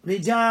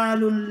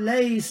رجال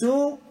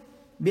ليسوا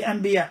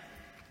بأنبياء.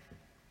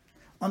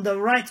 On the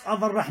right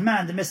of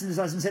Ar-Rahman, the Messenger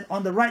صلى الله عليه وسلم said,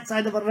 on the right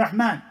side of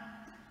Ar-Rahman,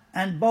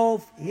 and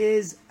both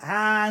his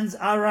hands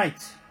are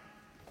right,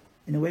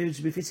 in a way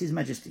which befits his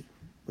majesty,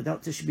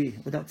 without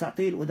tashbih, without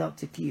ta'til, without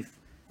takif.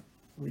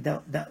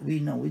 Without that we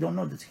don't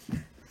know the takif.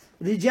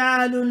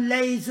 رجال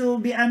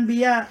ليسوا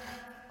بأنبياء,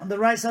 on the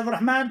right side of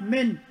Rahman,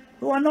 men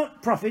who are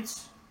not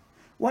prophets,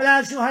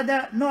 ولا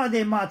شهداء, nor are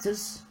they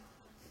martyrs.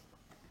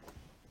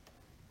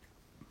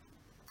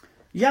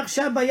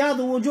 يغشى بياض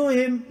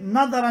وجوههم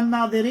نظر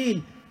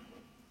الناظرين,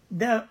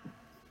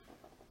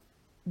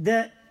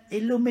 the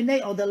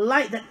illuminate, or the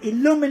light that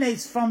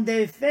illuminates from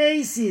their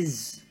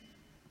faces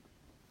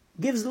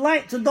gives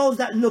light to those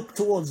that look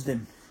towards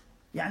them.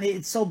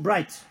 It's so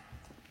bright.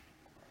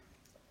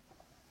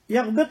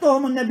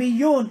 يغبطهم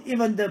النبيون,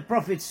 even the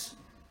prophets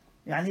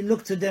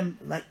look to them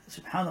like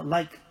subhanallah,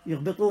 like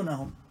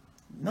يغبطونهم,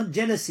 not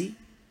jealousy,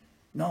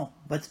 no,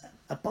 but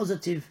a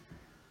positive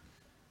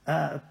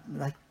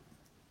like,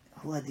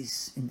 who are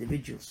these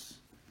individuals?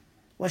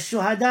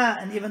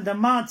 والشهداء, and even the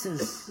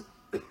martyrs,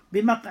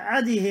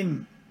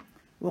 بمقعدهم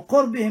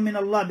وقربهم من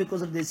Allah,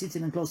 because of their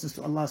sitting and closeness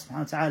to Allah subhanahu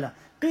wa ta'ala.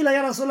 قيل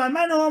يا رسول الله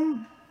من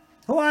هم,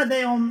 who are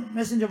they, O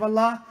Messenger of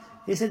Allah?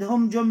 He said,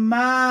 هم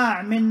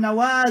جماع من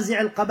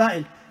نوازع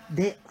القبائل,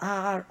 they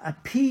are a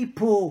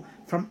people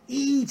from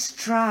each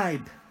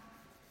tribe.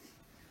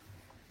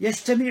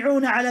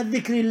 يجتمعون على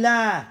ذكر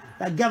الله,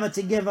 that gather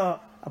together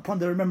upon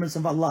the remembrance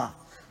of Allah.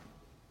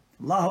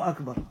 Allahu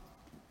Akbar.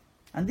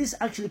 And this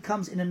actually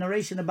comes in a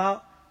narration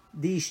about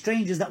the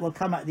strangers that will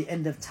come at the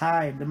end of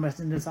time. The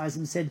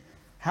Messenger said,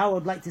 how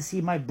I'd like to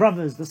see my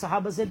brothers. The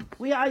Sahaba said,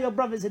 we are your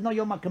brothers. He said, no,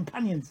 you're my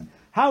companions.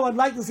 How I'd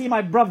like to see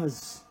my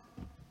brothers.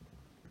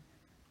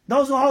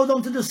 Those who hold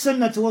on to the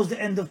Sunnah towards the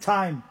end of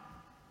time.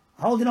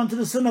 Holding on to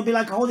the Sunnah be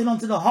like holding on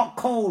to the hot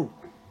coal.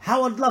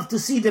 How I'd love to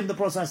see them, the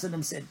Prophet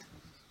ﷺ said.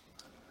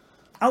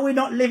 Are we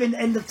not living the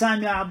end of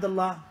time, Ya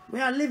Abdullah? We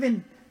are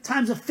living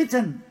times of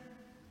fitan.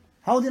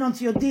 Holding on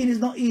to your deen is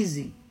not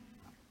easy.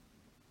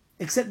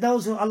 Except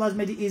those who Allah has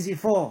made it easy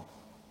for.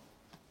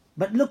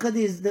 But look at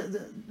these,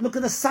 look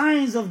at the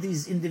signs of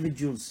these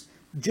individuals.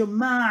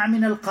 Juma'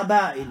 min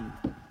al-qaba'il,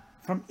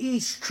 from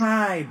each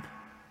tribe.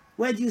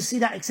 Where do you see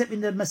that except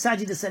in the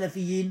Masajid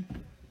al-Salafiyin?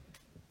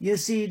 You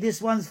see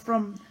this one's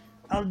from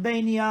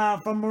Albania,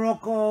 from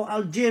Morocco,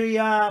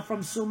 Algeria,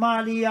 from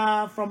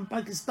Somalia, from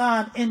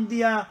Pakistan,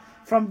 India,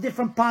 from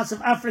different parts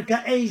of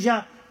Africa,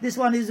 Asia. This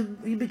one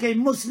he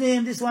became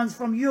Muslim. This one's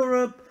from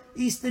Europe,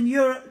 Eastern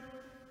Europe.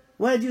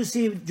 Where do you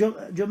see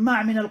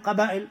Juma' min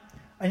al-qaba'il?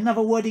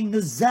 Another wording,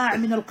 Nuzza'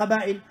 min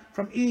al-qaba'il,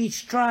 from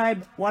each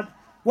tribe. What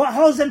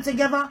holds them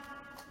together?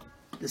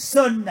 The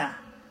Sunnah.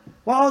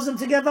 What holds them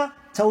together?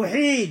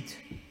 Tawheed.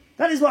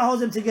 That is what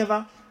holds them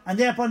together. And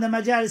thereupon the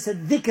majalis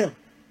al-dhikr.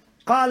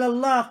 قال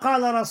الله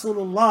قال رسول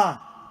الله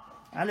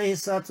عليه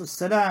الصلاة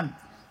والسلام.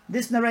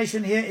 This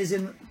narration here is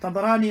in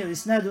Tabarani,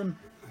 isnadun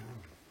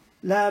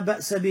لا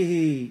بأس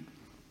به.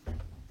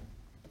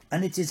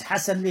 And it is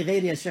Hasan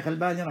لغيره, Shaykh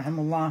Al-Bani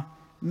rahimahullah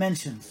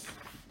mentions.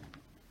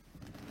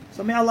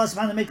 So may Allah subhanahu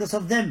wa ta'ala make us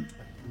of them,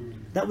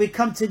 that we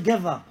come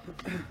together.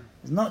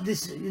 It's not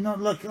this,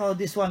 look, oh,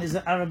 this one is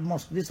an Arab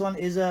mosque, this one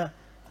is a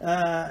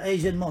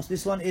Asian mosque,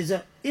 this one is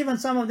a, even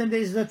some of them there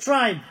is a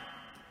tribe,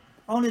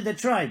 only the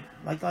tribe.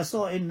 Like I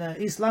saw in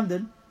East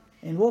London,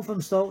 in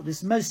Walthamstow,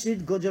 this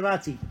Masjid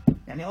Gujarati,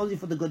 and only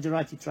for the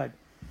Gujarati tribe.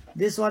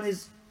 This one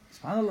is,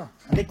 subhanAllah,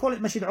 and they call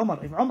it Masjid Umar.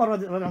 If Umar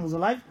was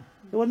alive,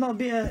 he would not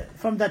be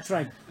from that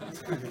tribe.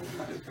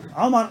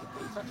 Umar,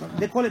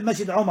 they call it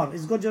Masjid Umar,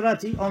 it's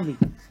Gujarati only.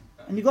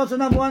 And you go to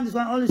another one, this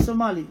one only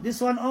Somali,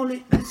 this one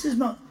only, this is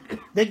not,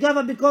 they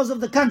gather because of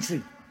the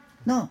country.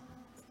 No.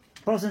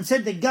 The Prophet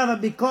said they gather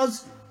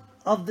because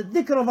of the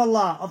dhikr of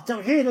Allah, of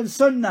Tawheed and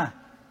Sunnah.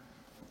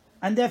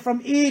 And they're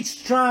from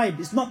each tribe.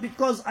 It's not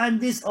because I'm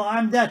this or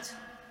I'm that.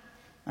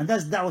 And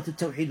that's da'wah to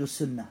Tawheed and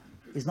Sunnah.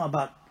 It's not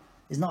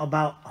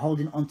about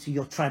holding on to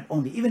your tribe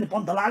only. Even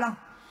upon dalala,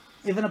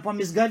 even upon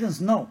misguidance,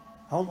 no.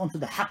 Hold on to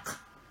the haqq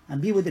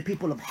and be with the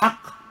people of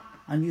haqq.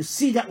 And you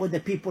see that with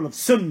the people of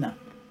Sunnah.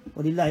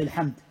 وَلِلَّهِ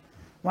الْحَمْدِ.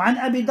 وعن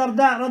أبي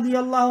درداء رضي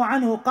الله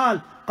عنه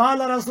قال قال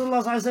رسول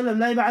الله صلى الله عليه وسلم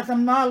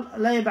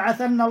لا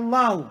يبعثن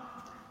الله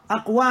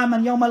أقواما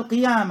يوم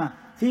القيامة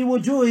في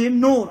وجوههم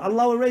نور.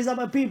 Allah will raise up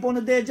a people on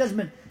the day of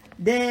judgment.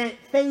 Their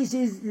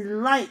faces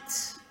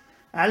light.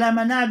 على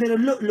منابر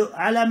اللؤلؤ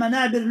على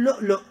منابر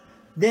اللؤلؤ.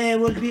 They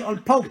will be on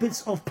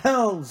pulpits of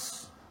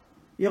pearls.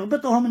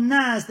 يغبطهم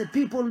الناس. The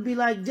people will be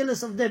like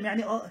jealous of them.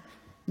 يعني,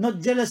 not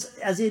jealous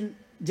as in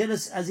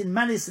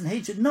malice and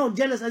hatred. No,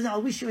 jealous as in I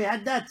wish we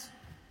had that.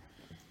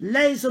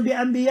 ليسوا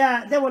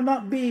بأنبياء. They will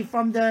not be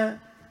from the,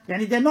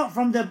 they're not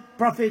from the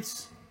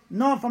prophets,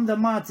 nor from the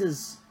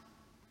martyrs.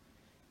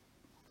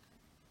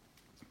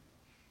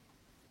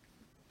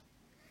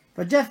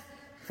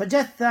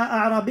 فجث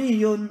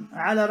أعرابي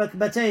على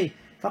ركبتيه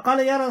فقال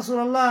يا رسول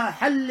الله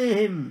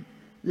حلهم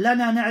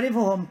لنا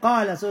نعرفهم.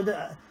 قال, so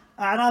the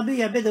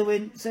Arabi, a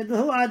Bedouin, said,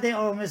 who are they,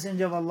 O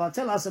Messenger of Allah?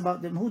 Tell us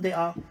about them, who they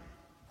are.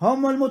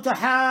 هم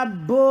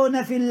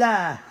المتحابون في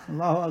الله.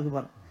 Allahu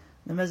Akbar.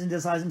 The Messenger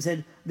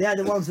said, they are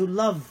the ones who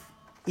love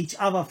each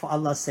other for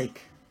Allah's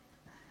sake.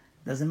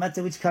 Doesn't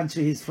matter which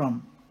country he's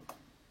from.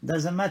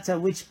 Doesn't matter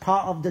which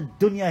part of the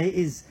dunya he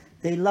is.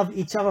 They love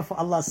each other for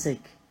Allah's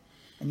sake.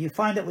 And you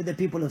find it with the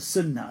people of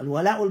Sunnah.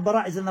 Al-Wala'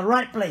 wal-Bara' is in the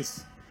right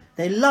place.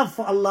 They love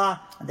for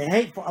Allah and they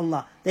hate for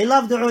Allah. They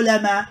love the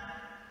ulama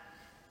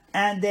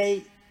and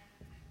they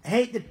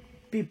hate the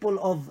people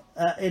of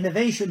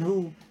innovation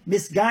who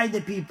misguide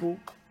the people,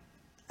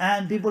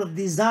 and people of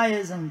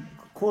desires and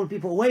call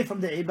people away from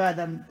the ibadah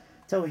and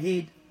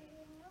tawheed.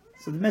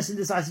 So the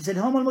Messenger said,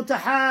 هم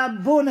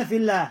المتحابون في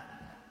الله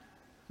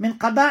من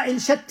قبائل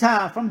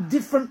شتى, from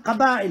different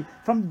qabail,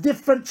 from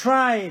different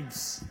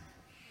tribes.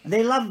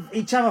 They love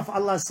each other for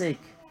Allah's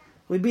sake.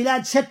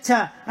 وبلاد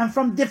شتى, and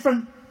from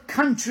different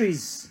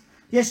countries.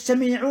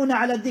 يجتمعون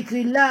على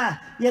ذكر الله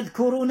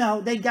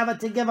يذكرونه. They gather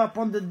together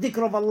upon the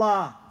dhikr of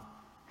Allah.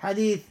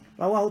 Hadith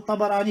رواه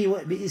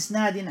الطبراني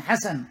بإسناد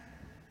حسن.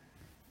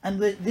 And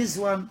with this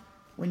one,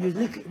 when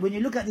you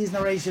look at these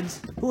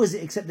narrations, who is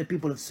it except the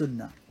people of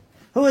Sunnah?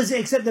 Who is it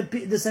except the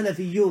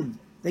Salafiyun?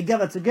 They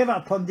gather together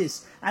upon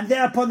this, and they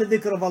are upon the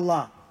dhikr of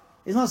Allah.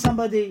 It's not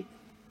somebody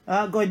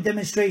going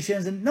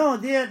demonstrations, and no,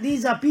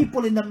 these are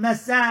people in the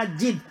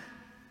masajid,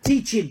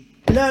 teaching,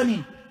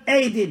 learning,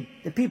 aiding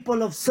the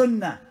people of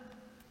Sunnah.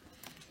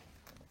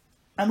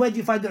 And where do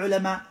you find the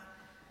ulama?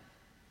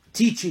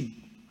 Teaching.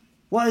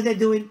 What are they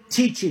doing?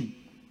 Teaching.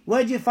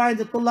 Where do you find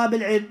the tullab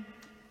al-ilm?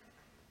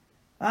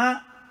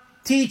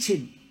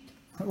 Teaching.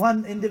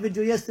 One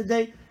individual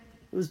yesterday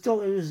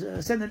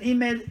sent an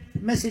email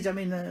message.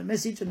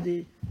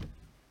 And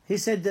he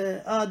said,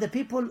 the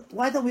people,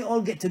 why don't we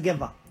all get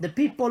together? The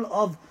people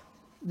of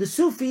the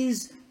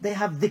Sufis, they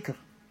have dhikr.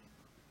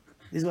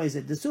 This is what he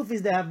said. The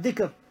Sufis, they have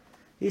dhikr.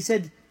 He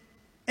said,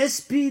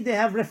 SP, they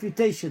have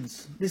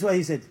refutations. This is what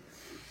he said.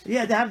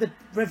 Yeah, they have the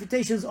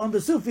refutations on the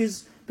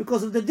Sufis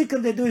because of the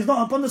dhikr they do is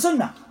not upon the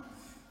Sunnah.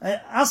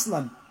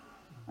 Aslan.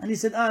 And he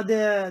said,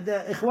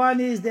 the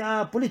Ikhwanis, they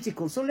are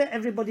political. So let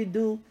everybody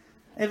do,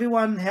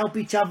 everyone help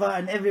each other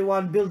and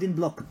everyone building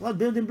block. Well,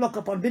 building block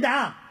upon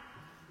bid'ah.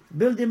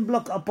 Building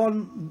block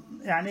upon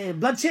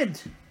bloodshed.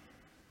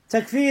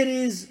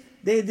 Takfiris,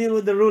 they deal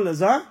with the rulers,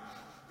 huh?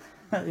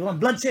 You want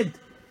bloodshed?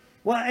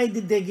 What aid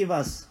did they give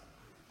us?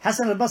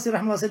 Hassan al-Basri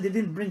rahimahullah said they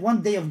didn't bring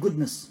one day of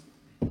goodness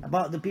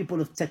about the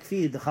people of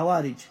Takfir, the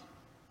Khawarij.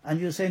 And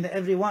you're saying that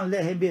everyone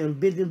let him be a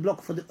building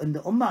block for the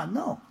Ummah?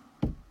 No.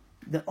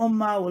 The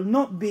Ummah will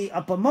not be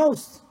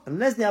uppermost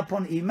unless they are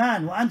upon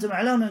Iman. وَأَنْتُمْ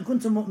عَلَوْنَ إِن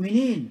كُنْتُمْ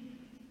مُؤْمِنِينَ.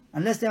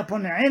 Unless they are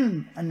upon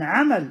ilm and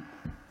amal.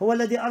 هو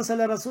الذي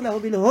أرسل رسوله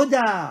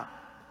بالهدى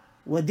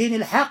ودين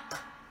الحق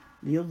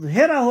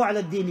ليظهره على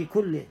الدين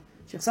كله.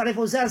 Sheikh Salih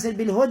Fawzan said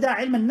بالهدى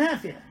علم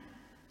النافع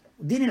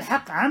ودين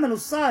الحق عمل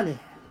الصالح.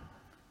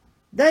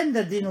 Then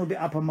the deen will be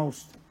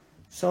uppermost.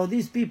 So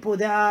these people,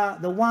 they are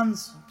the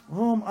ones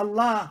whom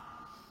Allah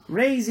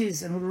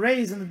raises and will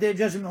raise on the day of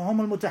judgment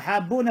هم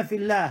المتحابون في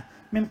الله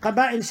من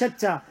قبائل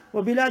شتى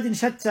وبلاد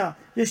شتى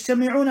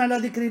يجتمعون على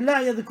ذكر الله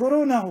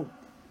يذكرونه.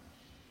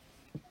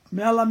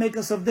 May Allah make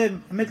us of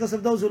them, make us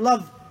of those who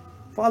love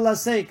for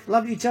Allah's sake,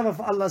 love each other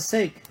for Allah's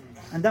sake.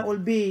 And that will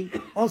be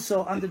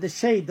also under the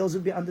shade, those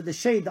will be under the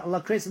shade that Allah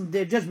creates on the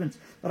day of judgment.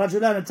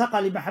 رجلان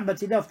التقى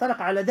لمحبة الله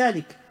وافترقا على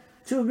ذلك.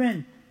 Two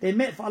men, they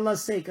met for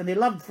Allah's sake and they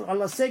loved for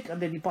Allah's sake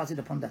and they departed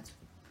upon that.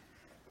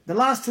 The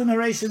last two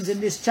narrations in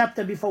this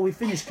chapter before we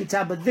finish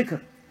Kitab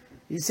al-Dhikr.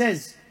 He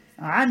says,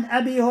 عن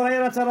أبي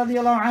هريرة رضي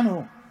الله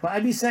عنه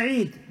وأبي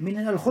سعيد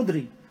من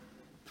الخدري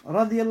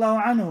رضي الله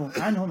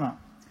عنهما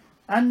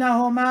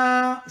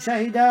أنهما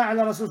شهدا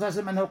على رسول الله صلى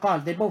الله عليه وسلم أنه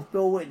قال, they both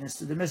bore witness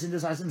to the Messenger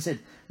صلى الله عليه وسلم said,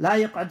 لا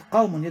يقعد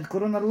قوم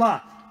يذكرون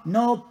الله,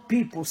 no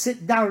people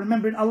sit down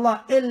remembering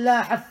Allah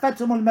إلا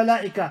حفتهم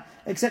الملائكة,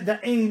 except the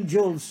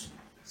angels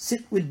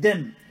sit with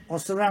them or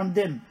surround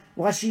them.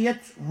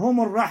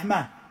 وغشيتهم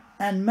الرحمة,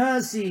 and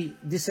mercy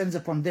descends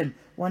upon them,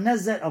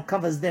 ونزل or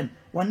covers them,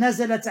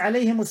 ونزلت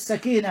عليهم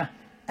السكينة,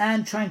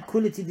 and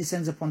tranquility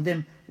descends upon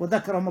them,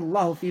 وذكرهم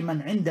الله في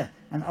من عنده,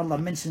 and Allah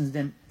mentions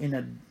them in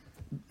a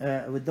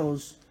with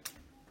those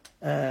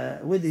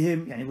with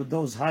him, يعني with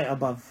those high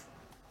above,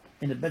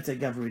 in a better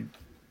gathering.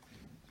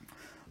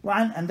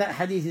 And that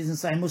hadith is in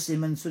Sahih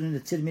Muslim and Sunan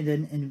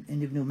al-Tirmidhi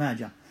in Ibn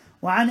Majah.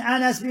 وعن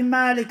أنس بن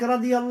مالك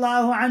رضي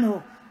الله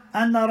عنه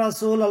أن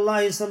رسول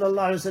الله صلى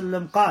الله عليه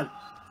وسلم قال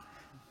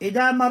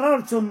إذا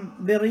مررتم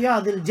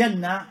برياض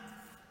الجنة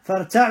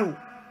فارتعوا.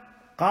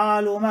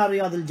 قالوا ما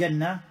رياض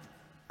الجنة؟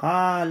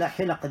 قال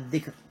حلق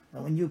الذكر.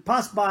 When you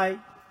pass by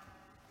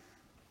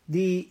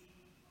the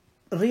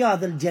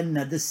Riyadh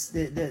al-Jannah,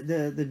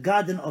 the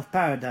garden of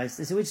paradise,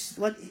 they say,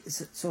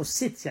 so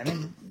sit, I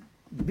mean,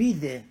 be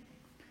there.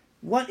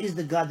 What is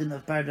the garden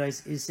of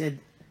paradise? He said,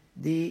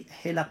 the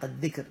hilaq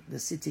al-dhikr, the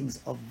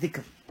sittings of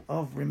dhikr,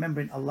 of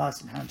remembering Allah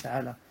subhanahu wa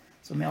ta'ala.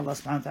 So may Allah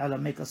subhanahu wa ta'ala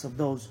make us of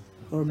those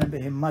who remember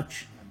Him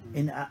much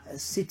in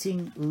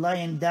sitting,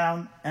 lying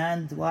down,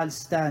 and while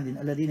standing.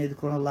 الَّذِينَ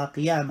يَذْكُرُونَ اللَّهَ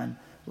قِيَامًا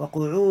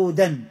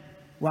وَقُعُودًا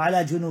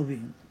وَعَلَى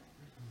جُنُوبِهِمْ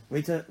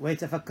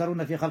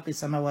ويتفكرون في خلق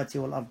السماوات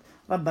والأرض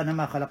ربنا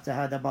ما خلقت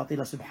هذا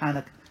باطلا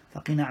سبحانك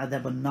فقنا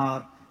عذاب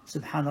النار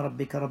سبحان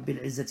ربك رب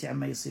العزة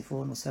عما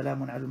يصفون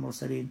وسلام على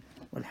المرسلين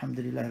والحمد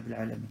لله رب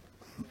العالمين.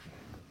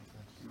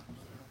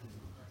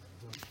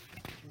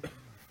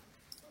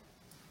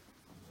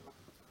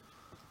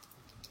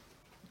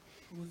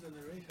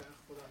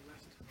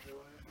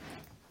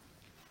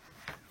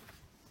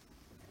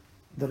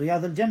 The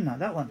Riyadh al-Jannah,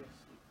 that one.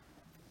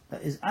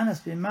 That is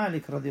Anas bin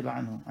Malik radiallahu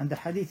anhu. And the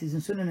hadith is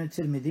in Sunan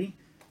al-Tirmidhi.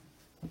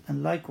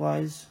 And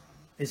likewise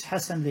is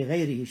Hasan li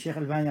ghayrihi. Shaykh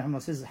al-Albani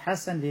says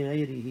Hasan li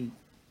ghayrihi.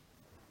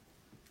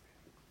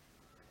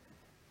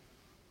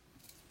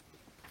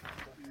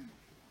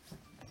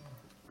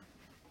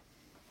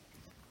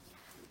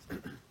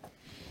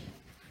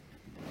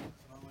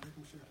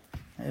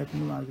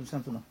 حياكم الله عليكم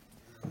السلام الله.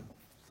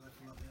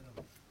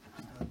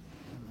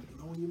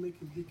 When you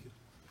make a dhikr,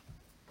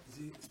 is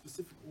it a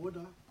specific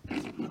order?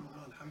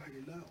 Subhanallah,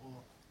 alhamdulillah,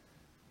 or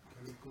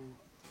can it go?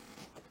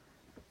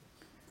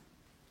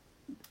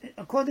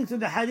 According to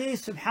the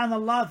hadith,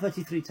 Subhanallah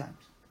 33 times.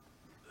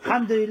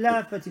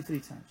 Alhamdulillah 33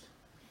 times.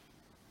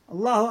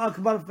 Allahu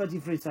Akbar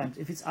 33 times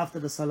if it's after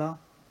the salah.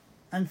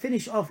 And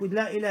finish off with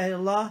La ilaha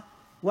illallah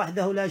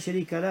wahdahu la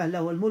sharika lah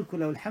lahu al-mulku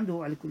lahu al-hamdu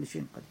wa ala kulli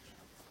shay'in qadir.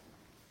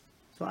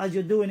 So as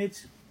you're doing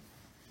it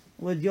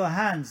with your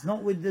hands,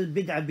 not with the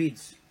bid'ah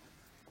beads.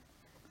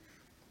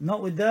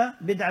 Not with the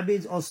bid'ah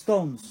beads or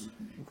stones.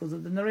 Because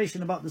of the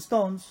narration about the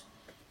stones,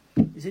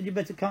 he said you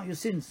better count your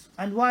sins.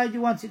 And why do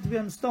you want it to be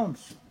on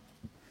stones?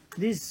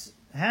 This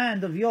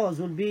hand of yours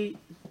will be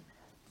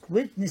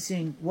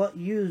witnessing what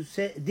you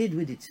did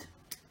with it.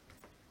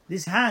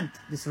 This hand,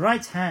 this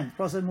right hand,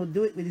 Prophet would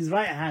do it with his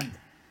right hand.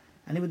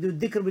 And he would do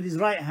dhikr with his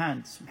right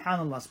hand.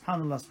 Subhanallah,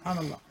 subhanallah,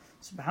 subhanallah.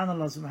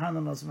 Subhanallah,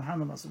 subhanallah,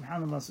 subhanallah,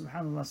 subhanallah,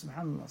 subhanallah,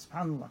 subhanallah,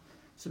 subhanallah.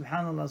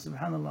 Subhanallah,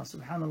 subhanallah,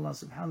 subhanallah,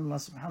 subhanallah,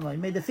 subhanallah. He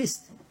made a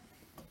fist.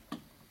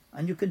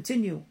 And you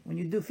continue. When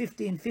you do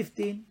 15,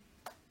 15,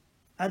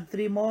 add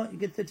 3 more, you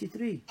get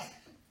 33.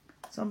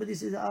 Somebody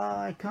says,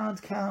 I can't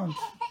count.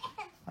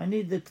 I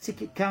need the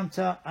ticket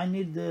counter. I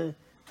need the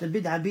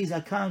bid'ah bees.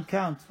 I can't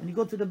count. When you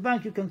go to the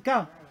bank, you can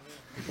count.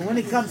 But when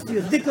it comes to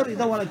your dhikr, you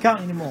don't want to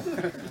count anymore.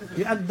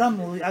 You act dumb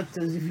or you act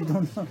as if you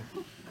don't know.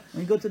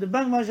 When you go to the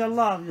bank,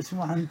 mashallah, just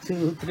 1,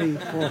 2, 3,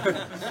 4,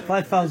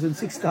 5,000,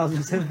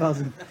 6,000,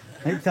 7,000,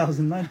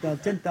 8,000,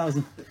 9,000,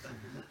 10,000,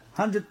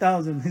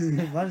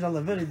 100,000.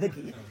 Mashallah, very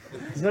dhikr.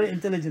 He's very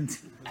intelligent.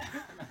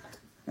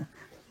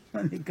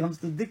 When it comes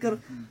to dhikr,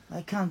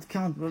 I can't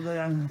count,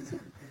 brother.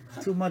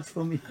 It's too much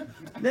for me.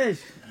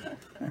 Lish.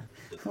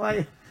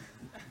 Why?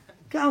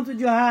 Count with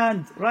your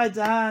hand, right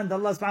hand.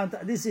 Allah subhanahu wa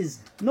ta'ala. This is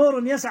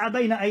Nurun yas'a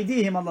bayna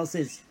aydihim, Allah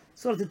says.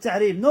 Surah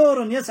Al-Tahrim.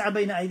 Nurun yas'a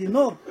bayna aydihim.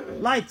 Nur,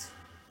 light,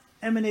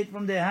 emanate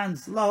from their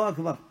hands. Allahu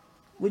Akbar.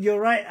 With your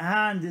right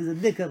hand is a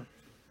dhikr.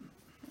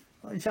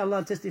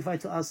 Inshallah, testify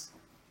to us.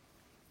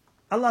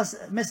 Allah's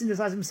Messenger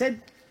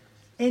said,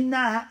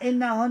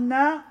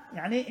 Innahunna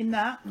يعني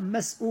إنها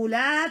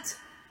مسؤولات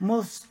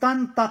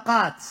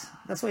مستنطقات.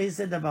 That's what he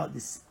said about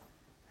this.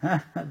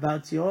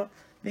 About your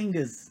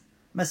fingers.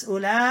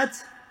 مسؤولات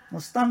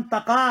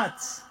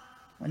مستنطقات.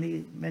 When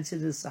he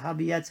mentioned the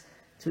Sahabiyat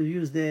to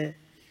use their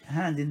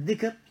hand in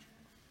dhikr,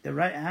 the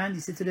right hand,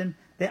 he said to them,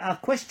 they are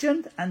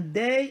questioned and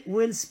they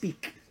will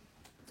speak.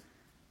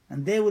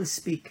 And they will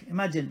speak.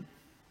 Imagine.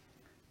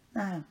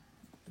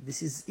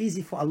 This is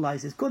easy for Allah. He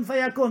says, Kun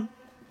fayakun.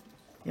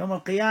 Yawm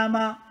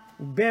al-Qiyamah,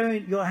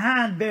 bearing your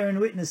hand, bearing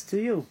witness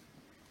to you.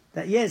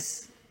 That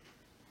yes,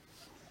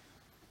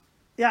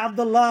 Ya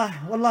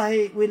Abdullah,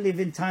 wallahi, we live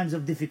in times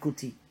of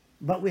difficulty.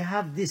 But we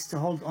have this to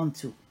hold on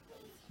to.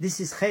 This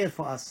is khair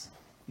for us.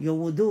 Your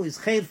wudu is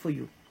khair for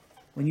you.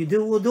 When you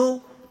do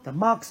wudu, the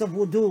marks of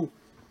wudu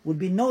will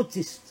be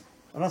noticed.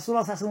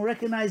 Rasulullah will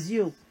recognize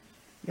you.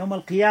 Yawm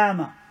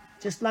al-Qiyamah.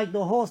 Just like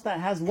the horse that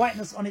has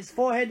whiteness on its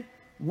forehead,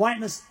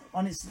 whiteness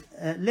on its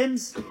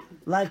limbs,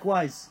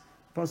 likewise.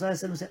 Prophet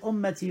ﷺ said,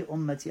 Ummati,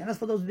 Ummati. And as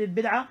for those who did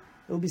bid'ah,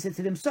 it will be said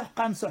to them,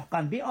 Suhqan,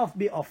 Suhqan. Be off,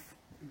 be off.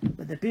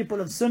 But the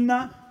people of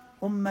Sunnah,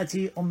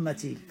 Ummati,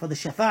 Ummati. For the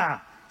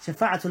Shafa'ah,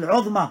 Shafa'atul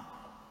Udhma,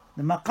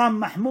 the Maqam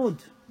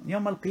Mahmud,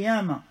 Yawm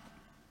al-Qiyamah.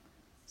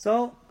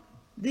 So,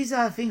 these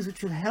are things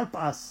which will help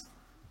us.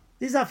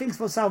 These are things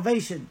for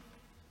salvation.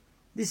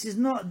 This is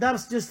not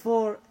dars just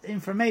for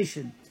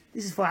information.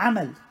 This is for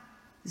amal.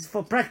 This is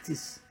for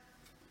practice.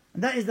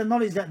 And that is the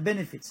knowledge that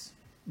benefits.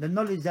 The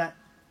knowledge that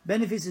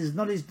benefits is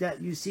knowledge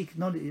that you seek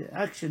knowledge,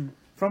 action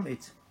from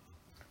it.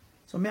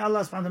 So may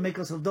Allah subhanahu wa ta'ala make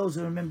us of those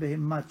who remember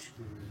Him much.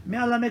 May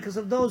Allah make us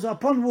of those who are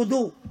upon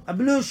wudu,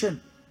 ablution.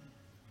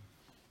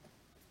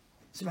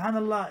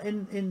 Subhanallah,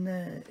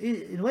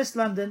 in West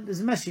London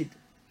there's a masjid,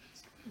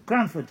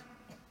 Cranford.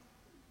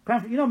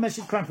 You know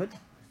Masjid Cranford?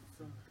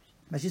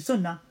 Masjid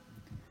Sunnah.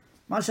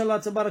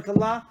 MashaAllah,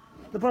 tabarakallah.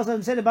 The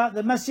Prophet said about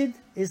the masjid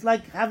is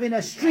like having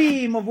a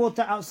stream of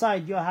water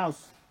outside your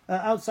house,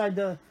 outside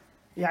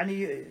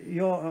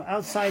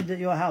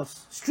your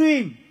house.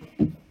 Stream.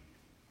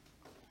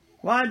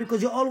 Why?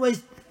 Because you're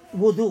always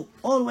wudu,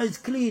 always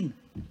clean.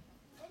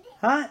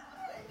 Huh?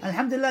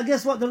 Alhamdulillah,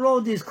 guess what the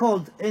road is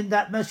called in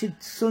that Masjid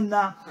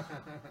Sunnah?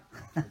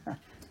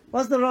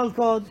 What's the road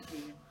called?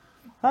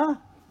 Huh?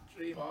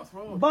 Bath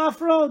Road.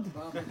 Bath Road.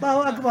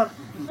 Allahu Akbar.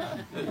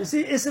 You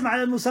see, ism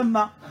ala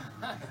musamma.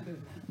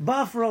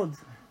 Bath Road.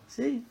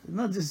 See,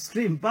 not just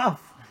stream,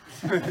 Bath.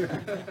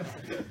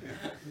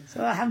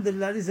 So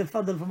alhamdulillah, this is a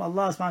fadl from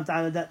Allah subhanahu wa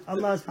ta'ala, that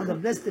Allah subhanahu wa ta'ala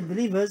blessed the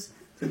believers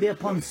to be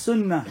upon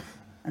sunnah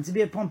and to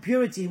be upon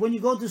purity. When you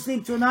go to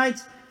sleep tonight,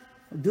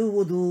 do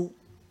wudu.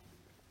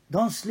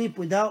 Don't sleep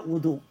without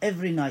wudu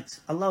every night.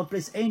 Allah will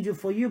place angel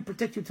for you,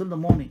 protect you till the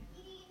morning.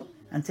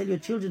 And tell your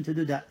children to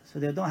do that so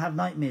they don't have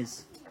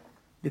nightmares.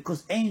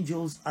 Because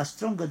angels are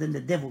stronger than the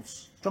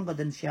devils, stronger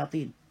than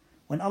shayateen.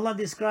 When Allah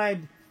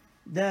described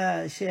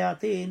the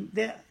shayateen,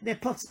 their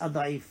plots are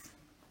da'if.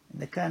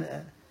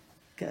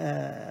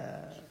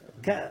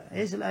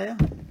 ايش الآية؟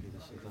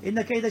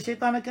 إن كيد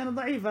الشيطان كان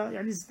ضعيفا.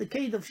 يعني the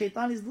cade of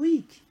shaitan is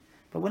weak.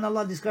 But when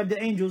Allah described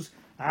the angels,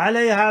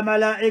 عليها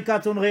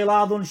ملائكة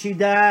غلاظ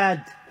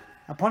شداد.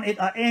 Upon it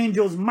are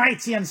angels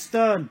mighty and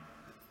stern.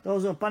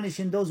 Those who are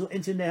punishing those who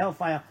enter in the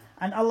hellfire.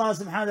 And Allah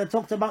subhanahu wa ta'ala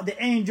talked about the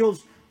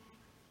angels.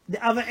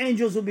 The other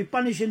angels will be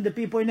punishing the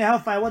people in the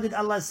hellfire. What did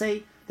Allah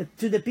say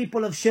to the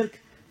people of shirk?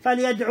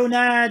 فَلْيَدْعُ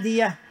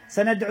نَادِيَةً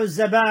سَنَدْعُ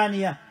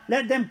الزَّبَانِيَةً.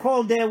 Let them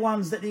call their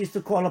ones that they used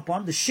to call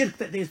upon, the shirk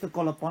that they used to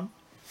call upon.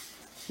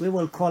 We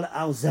will call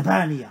our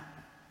zabaniya,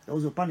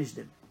 those who punish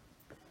them.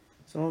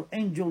 So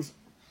angels,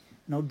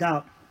 no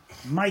doubt,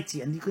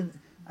 mighty, and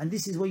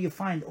this is where you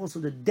find also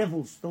the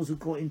devils, those who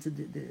go into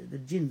the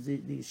jinns, the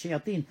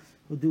shayateen,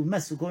 who do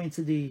mess, who go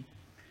into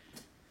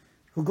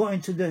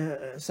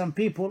some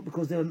people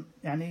because they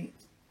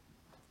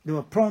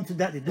were prone to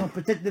that. They don't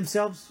protect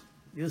themselves.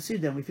 You'll see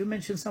them. If you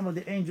mention some of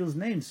the angels'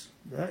 names,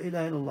 La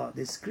ilaha illallah,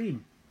 they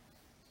scream.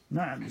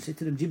 Na'am, you say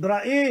to them,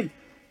 Jibra'il,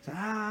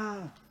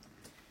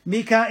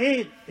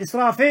 Mikael,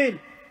 Israfil.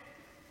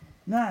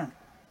 Na'am,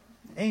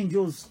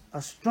 angels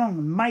are strong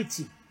and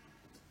mighty.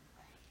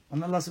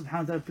 And Allah subhanahu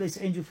wa ta'ala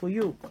placed angel for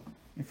you,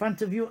 in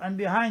front of you and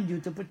behind you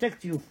to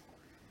protect you.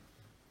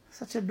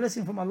 Such a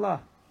blessing from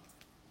Allah.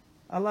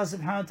 Allah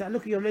subhanahu wa ta'ala,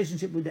 look at your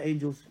relationship with the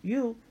angels.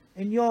 You,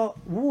 in your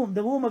womb,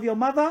 the womb of your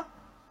mother,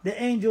 the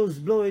angels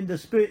blow in the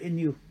spirit in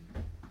you,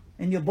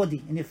 in your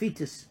body, in your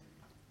fetus.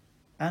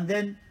 And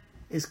then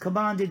is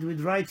commanded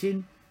with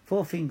writing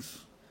 4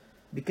 things.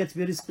 بِكَتْبِ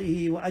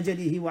رِزْقِهِ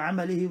وَأَجَلِهِ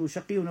وَعَمَلِهِ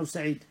وَشَقِيٌّ أَوْ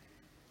سَعِيدٌ.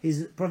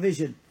 His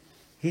provision,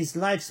 his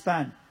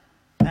lifespan,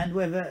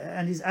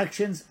 and his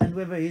actions, and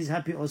whether he is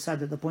happy or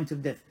sad at the point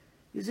of death.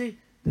 You see,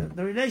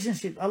 the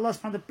relationship Allah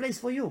subhanahu wa ta'ala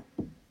placed for you,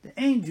 the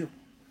angel,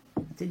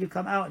 until you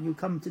come out and you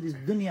come to this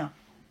dunya.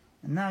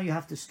 And now you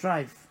have to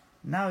strive.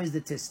 Now is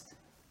the test.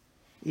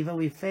 Either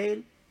we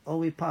fail or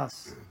we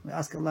pass. We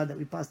ask Allah that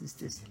we pass this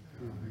test.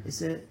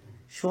 It's a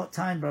short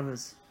time,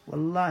 brothers.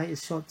 Wallahi,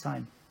 it's short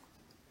time.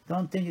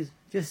 Don't think it's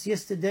just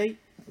yesterday.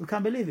 We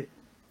can't believe it.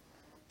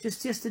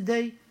 Just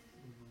yesterday,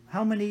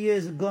 how many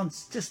years have gone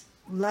just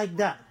like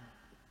that?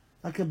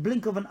 Like a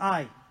blink of an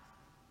eye.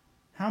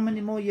 How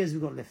many more years we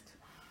got left?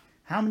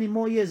 How many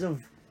more years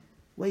of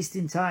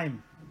wasting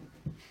time?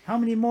 How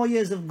many more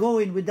years of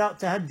going without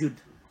tahajjud?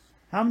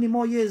 How many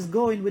more years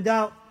going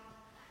without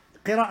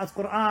qira'at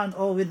Quran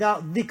or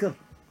without dhikr?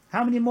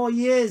 How many more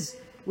years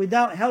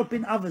without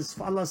helping others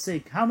for Allah's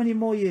sake? How many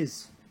more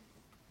years?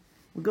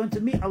 We're going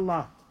to meet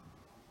Allah.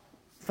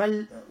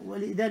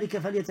 وَلِذَلِكَ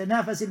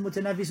فَلْيَتَنَافَسِ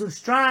الْمُتَنَافِسُونَ.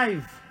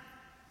 Strive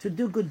to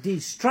do good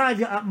deeds. Strive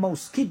your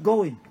utmost. Keep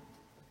going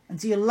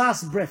until your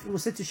last breath. It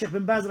was said to Shaykh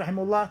bin Baz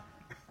rahimahullah,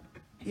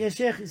 yeah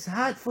Shaykh, it's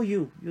hard for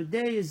you. Your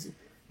day is,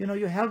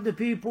 you help the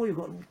people, you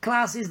got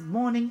classes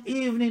morning,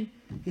 evening.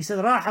 He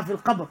said, Raha fil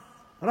qabr,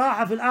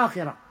 Raha fil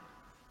akhirah.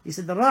 He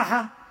said the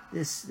Raha,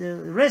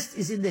 the rest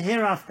is in the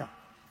hereafter.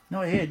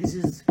 No, here, this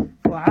is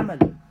for amal.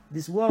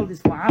 This world is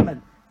for amal.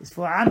 It's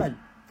for amal,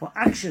 for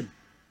action.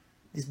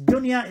 This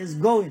dunya is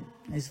going,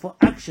 it's for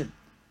action.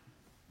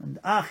 And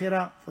the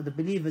akhirah, for the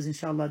believers,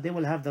 inshallah, they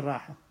will have the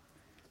raha.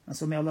 And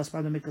so may Allah subhanahu wa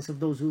ta'ala make us of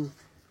those who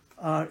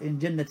are in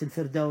Jannat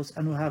al-Firdaus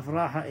and who have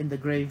raha in the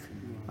grave.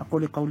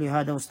 أقول قولي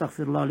هذا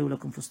واستغفر الله لي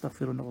ولكم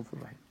فاستغفروا إنه غفور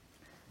رحيم.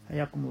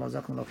 حياكم الله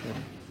جزاكم الله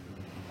خيرا.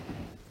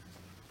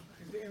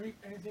 Is there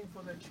anything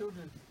for the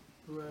children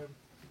who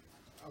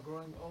are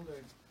growing older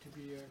to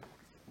be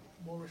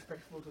more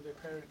respectful to their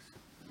parents,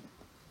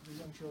 the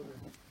young children?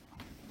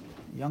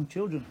 Young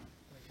children.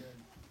 Like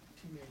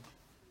teenage.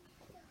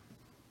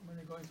 When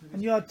they're going through this.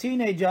 When you're a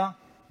teenager,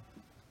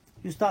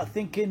 you start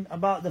thinking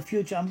about the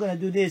future. I'm going to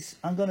do this,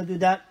 I'm going to do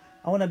that.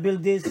 I want to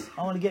build this,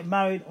 I want to get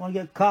married, I want to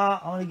get a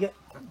car, I want to get...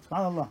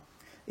 SubhanAllah.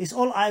 It's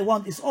all I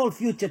want, it's all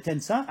future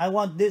tense. Huh? I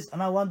want this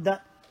and I want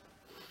that.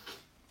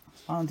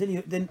 Until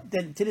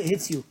it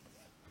hits you.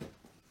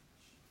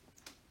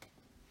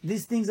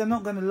 These things are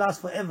not going to last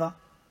forever.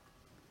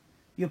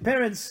 Your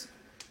parents,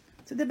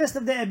 to the best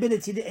of their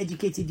ability, they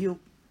educated you.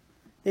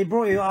 They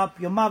brought you up.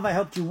 Your mother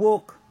helped you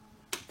walk,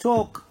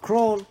 talk,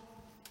 crawl,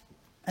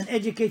 and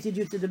educated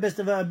you to the best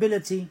of her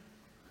ability.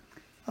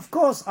 Of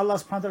course, Allah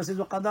subhanahu wa ta'ala says,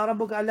 وَقَضَى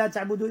رَبُّكَ أَلَّا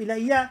تَعْبُدُوا إِلَّا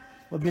إِيَّاهُ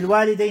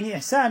وَبِالْوَالِدَيْنِ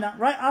إِحْسَانًا.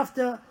 Right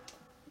after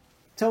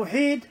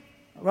Tawheed,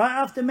 right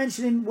after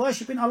mentioning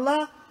worshipping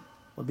Allah,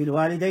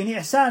 وَبِالْوَالِدَيْنِ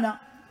إِحْسَانًا,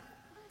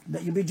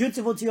 that you be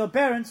dutiful to your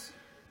parents.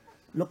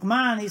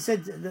 Luqman, he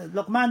said,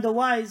 Luqman the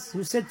wise,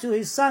 who said to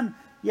his son,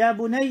 يَا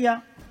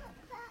بُنَيَّ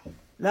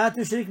لَا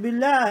تُشْرِكْ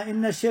بِاللَّهِ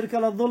إِنَّ الشِّرْكَ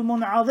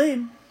لَظُلْمٌ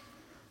عَظِيمٌ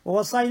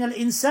وَوَصَّيْنَا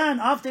الْإِنسَانَ.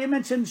 After he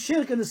mentioned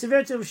shirk and the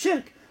severity of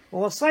shirk,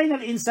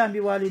 وَوَصَّيْنَا الْإِنسَانَ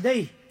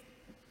بِوَالِدَيْهِ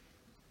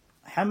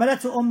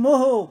حَمَلَتْهُ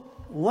أُمُّهُ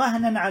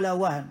وَهْنًا عَلَى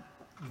وَهْنٍ.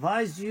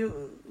 Advised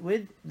you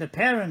with the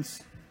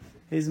parents.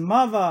 His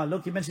mother,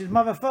 look, he mentioned his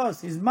mother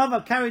first. His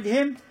mother carried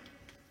him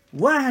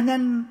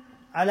وَهْنًا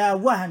عَلَى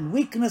وَهْنٍ,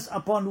 weakness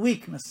upon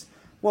weakness.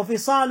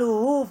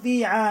 وَفِصَالُهُ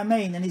فِي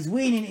عَامَيْنِ, and his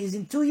weaning is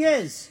in 2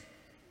 years.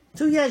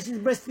 2 years he's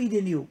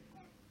breastfeeding you,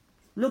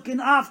 looking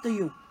after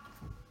you.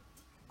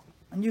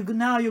 And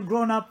now you're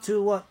grown up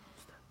to what?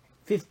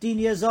 15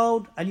 years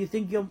old, and you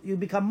think you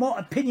become more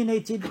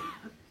opinionated,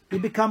 you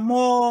become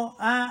more,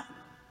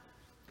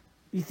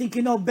 you think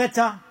you know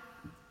better,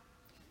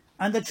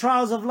 and the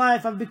trials of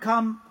life have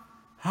become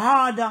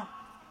harder.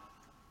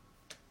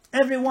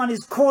 Everyone is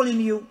calling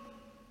you.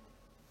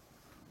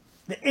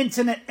 The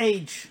internet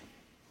age.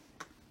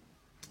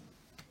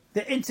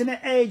 The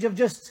internet age of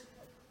just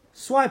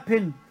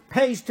swiping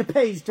page to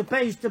page to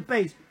page to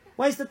page.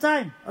 Waste of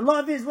time. A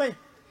lot of it is waste.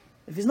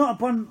 If it's not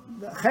upon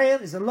the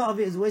khair, a lot of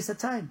it is waste of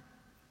time.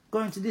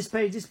 Going to this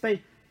page, this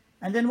page.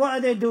 And then what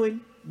are they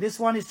doing? This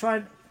one is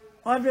trying.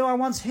 Everyone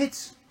wants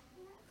hits.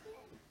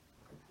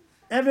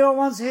 Everyone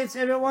wants hits.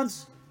 Everyone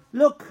wants,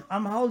 look,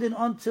 I'm holding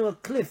on to a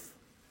cliff.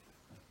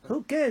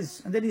 Who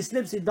cares? And then he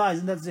slips, he dies,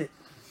 and that's it.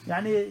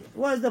 Yani,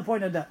 what is the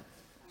point of that?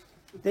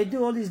 They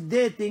do all these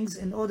dare things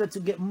in order to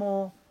get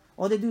more,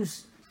 or they do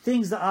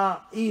things that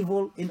are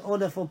evil in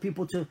order for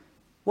people to...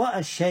 What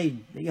a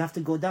shame that you have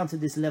to go down to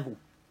this level.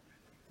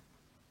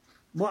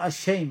 What a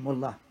shame,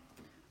 wallah.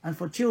 And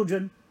for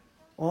children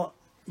or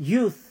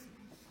youth,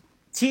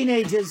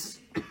 teenagers,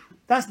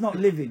 that's not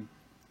living.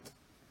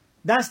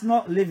 That's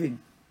not living.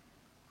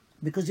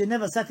 Because you're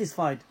never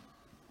satisfied.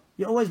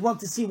 You always want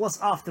to see what's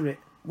after it.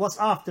 What's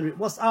after it,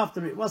 what's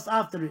after it, what's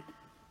after it.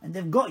 And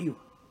they've got you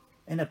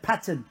in a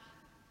pattern.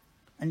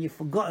 And you've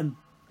forgotten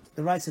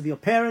the rights of your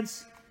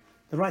parents,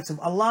 the rights of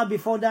Allah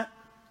before that.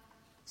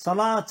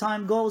 Salah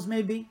time goes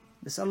maybe.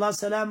 The Salah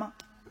Salama.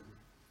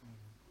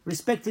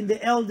 Respecting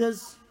the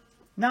elders.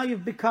 Now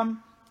you've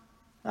become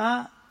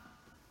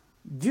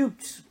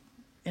duped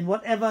in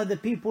whatever the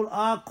people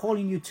are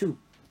calling you to.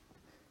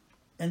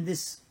 In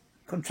this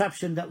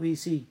contraption that we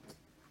see.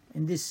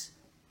 In this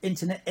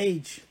internet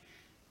age.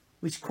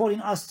 Which calling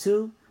us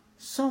to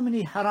so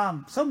many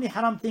haram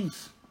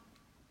things.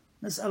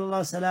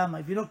 Nas'Allah salama.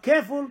 If you're not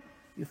careful,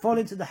 you fall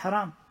into the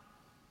haram.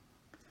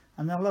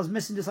 And Allah's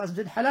Messenger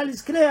said, halal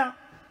is clear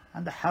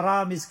and the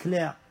haram is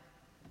clear.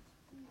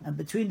 And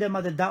between them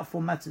are the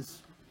doubtful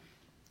matters.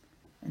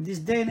 In this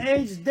day and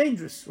age, it's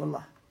dangerous,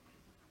 wallah.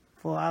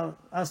 For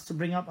us to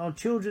bring up our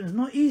children is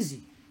not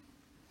easy.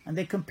 And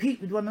they compete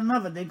with one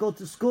another. They go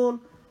to school,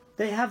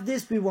 they have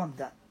this, we want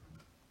that.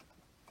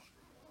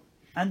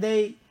 And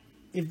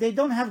if they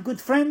don't have good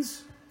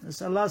friends,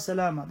 Allah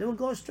salama, they will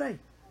go astray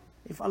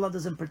if Allah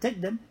doesn't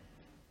protect them.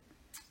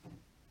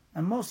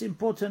 And most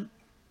important,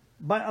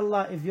 by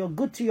Allah, if you're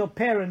good to your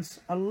parents,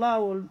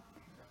 Allah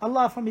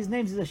from His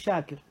names is a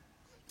Shakir.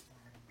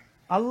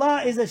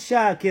 Allah is a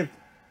Shakir.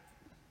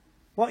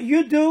 What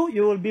you do,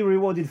 you will be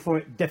rewarded for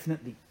it,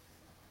 definitely.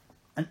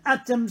 And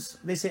atoms,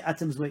 they say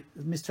atoms, wait,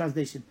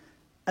 mistranslation.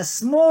 A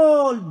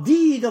small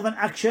deed of an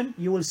action,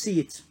 you will see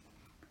it.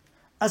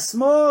 A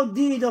small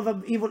deed of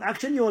an evil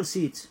action, you will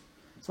see it.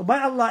 So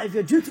by Allah, if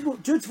you're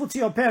dutiful to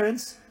your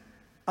parents,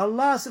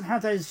 Allah subhanahu wa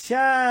ta'ala is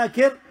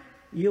Shakir,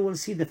 you will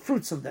see the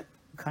fruits of that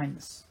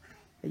kindness.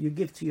 That you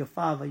give to your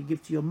father, you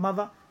give to your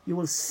mother, you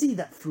will see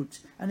that fruit.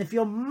 And if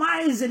you're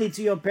miserly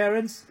to your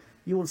parents,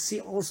 you will see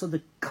also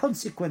the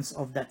consequence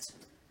of that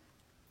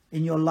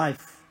in your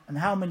life. And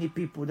how many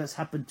people that's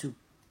happened to.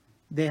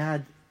 They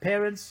had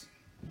parents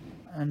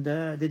and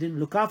they didn't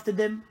look after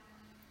them.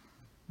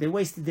 They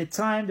wasted their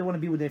time. They want to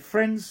be with their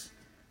friends.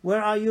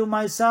 Where are you,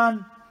 my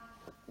son?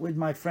 With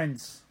my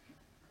friends.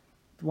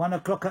 1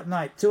 o'clock at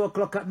night, 2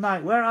 o'clock at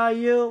night. Where are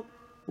you?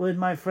 With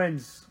my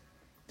friends.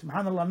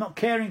 SubhanAllah, not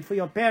caring for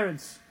your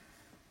parents.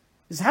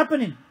 It's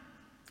happening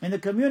in the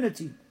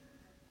community.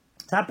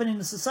 It's happening in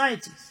the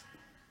societies.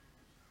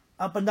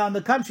 Up and down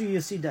the country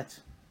you see that.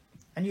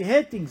 And you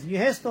hear things, you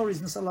hear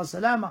stories, Nasallahu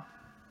salama.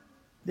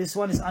 This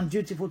one is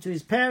undutiful to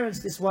his parents.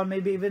 This one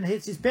maybe even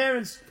hits his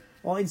parents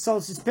or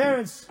insults his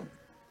parents.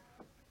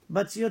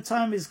 But your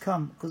time is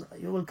come, because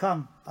you will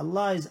come.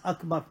 Allah is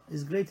Akbar,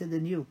 is greater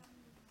than you.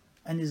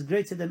 And is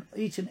greater than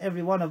each and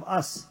every one of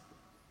us.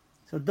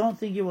 So don't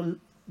think you will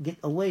get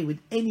away with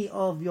any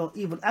of your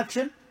evil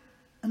action.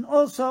 And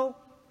also,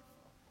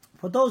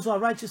 for those who are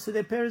righteous to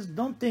their parents,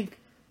 don't think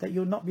that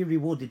you will not be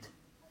rewarded.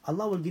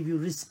 Allah will give you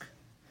rizq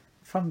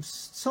from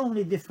so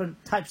many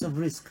different types of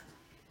rizq.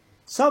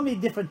 So many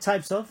different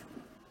types of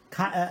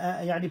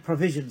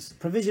provisions.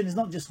 Provision is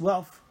not just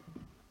wealth.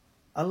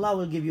 Allah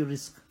will give you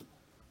rizq.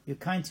 You're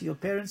kind to your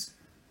parents,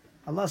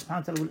 Allah subhanahu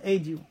wa ta'ala will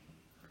aid you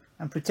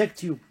and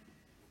protect you.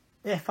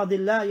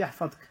 Ihfadillah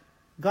yahfadk.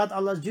 Guard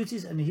Allah's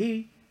duties and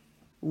He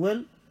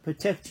will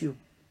protect you.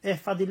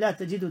 Ihfadillah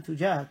tajidu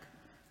tujahak.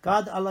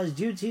 Guard Allah's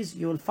duties,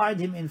 you will find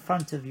Him in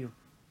front of you.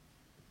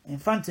 In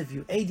front of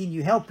you, aiding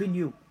you, helping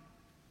you.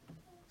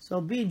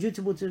 So being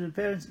dutiful to the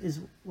parents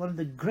is one of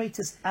the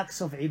greatest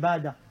acts of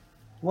ibadah.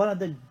 One of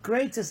the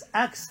greatest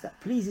acts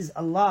that pleases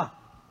Allah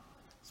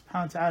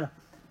subhanahu wa ta'ala.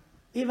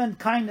 Even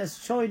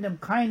kindness, showing them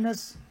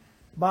kindness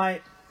by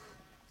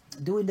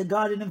doing the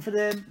gardening for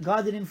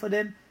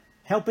them,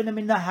 helping them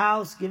in the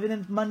house, giving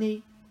them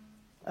money,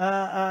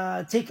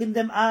 taking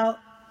them out,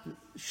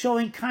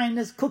 showing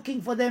kindness,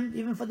 cooking for them,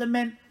 even for the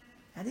men.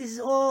 And this is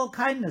all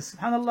kindness,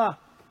 subhanAllah.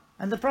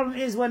 And the problem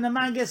is when a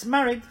man gets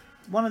married,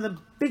 one of the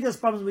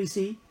biggest problems we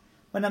see,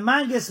 when a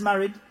man gets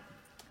married,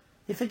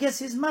 he forgets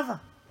his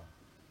mother.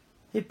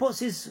 He puts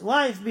his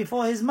wife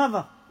before his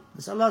mother.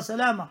 Nasallahu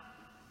salama.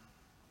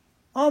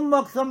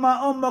 Ummuk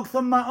thumma ummuk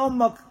thumma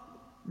ummuk.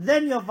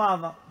 Then your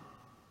father.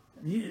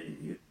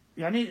 When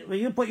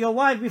you put your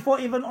wife before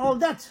even all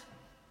that.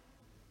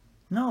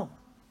 No.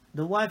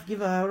 The wife give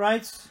her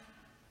rights,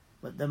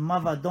 but the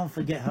mother don't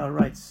forget her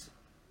rights.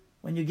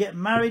 When you get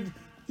married,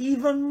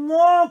 even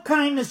more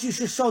kindness you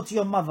should show to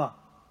your mother.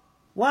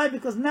 Why?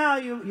 Because now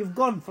you've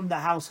gone from the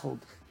household.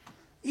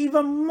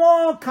 Even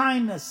more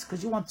kindness,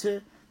 because you want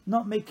to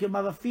not make your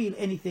mother feel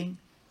anything.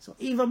 So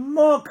even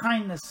more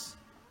kindness.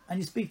 And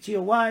you speak to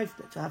your wife,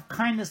 to have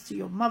kindness to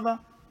your mother.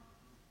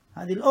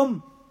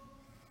 Hadil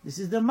this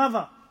is the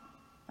mother.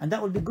 And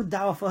that will be good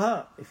da'wah for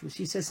her. If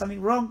she says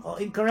something wrong or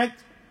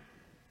incorrect,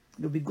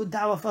 it will be good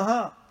da'wah for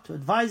her, to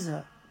advise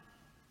her.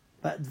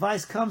 But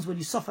advice comes when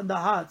you soften the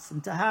hearts.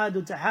 And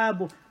tahadu,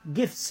 tahabu,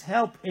 gifts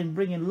help in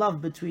bringing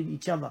love between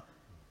each other.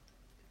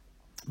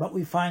 But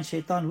we find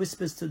shaitan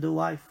whispers to the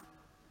wife,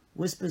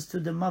 whispers to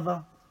the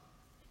mother.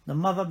 The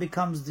mother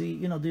becomes the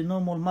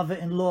normal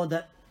mother-in-law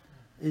that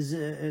is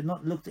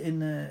not looked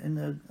in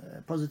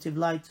a positive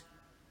light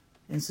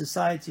in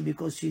society,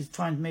 because she's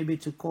trying maybe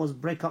to cause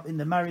breakup in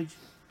the marriage.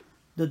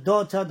 The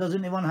daughter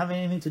doesn't even have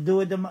anything to do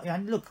with them.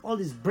 And look, all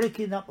this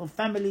breaking up of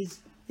families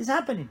is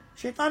happening.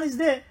 Shaitan is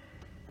there.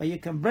 But you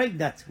can break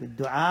that with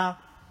dua.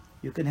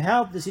 You can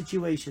help the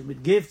situation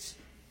with gifts,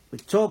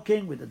 with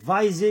talking, with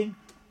advising,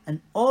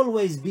 and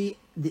always be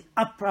the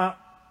upper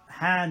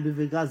hand with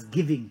regards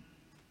giving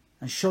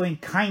and showing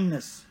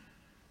kindness.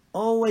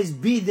 Always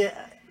be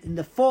there in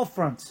the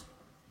forefront.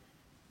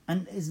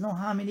 And there's no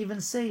harm in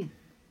even saying,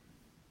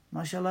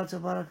 MashaAllah,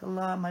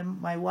 tabarakallah,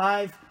 my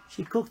wife,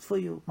 she cooked for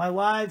you. My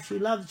wife, she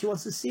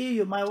wants to see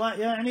you. My wife,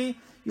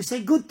 you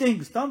say good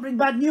things. Don't bring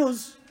bad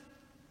news.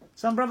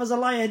 Some brothers,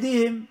 Allah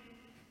yadihim,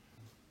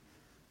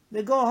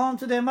 they go home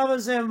to their mother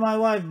and say, my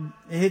wife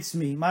hits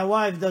me. My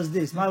wife does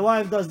this. My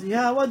wife does this.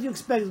 Yeah, what do you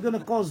expect? It's going to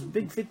cause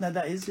big fitna,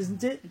 that is,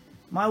 isn't it?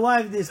 My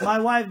wife this, my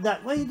wife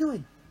that. What are you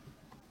doing?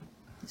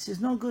 This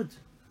is no good.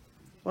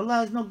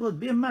 Wallah, it's no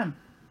good. Be a man.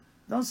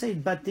 Don't say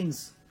bad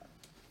things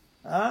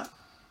to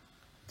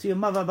your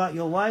mother about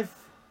your wife.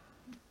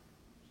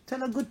 Tell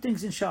her good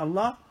things,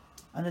 inshallah.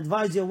 and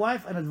advise your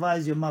wife and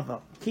advise your mother.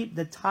 Keep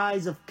the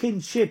ties of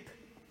kinship.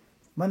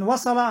 Man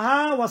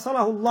wasalaha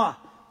wasalahu Allah.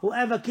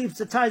 Whoever keeps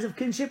the ties of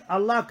kinship,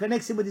 Allah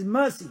connects him with His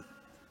mercy.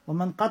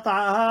 وَمَنْ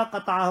قَطَعَهَا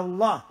قَطَعَهُ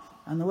اللَّهُ.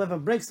 And whoever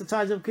breaks the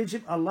ties of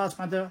kinship, Allah subhanahu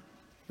wa ta'ala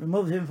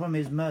removes him from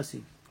His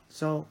mercy.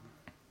 So,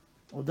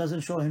 or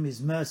doesn't show him His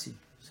mercy.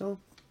 So,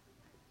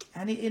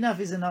 and enough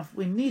is enough.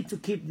 We need to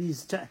keep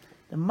these,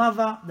 the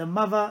mother.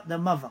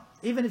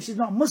 Even if she's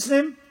not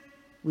Muslim,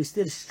 we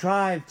still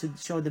strive to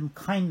show them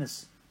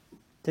kindness.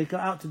 Take her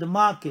out to the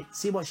market,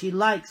 see what she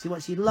likes, see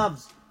what she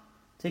loves.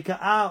 Take her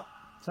out.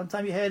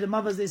 Sometimes you hear the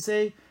mothers, they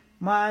say,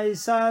 my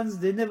sons,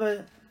 they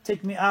never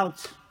take me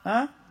out.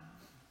 Huh?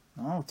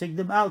 No, take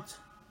them out.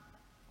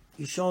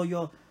 You show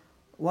your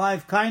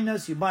wife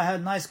kindness, you buy her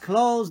nice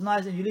clothes,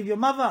 and you leave your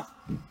mother.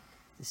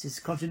 This is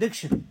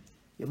contradiction.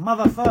 Your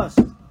mother first.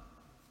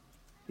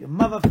 Your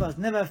mother first.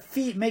 Never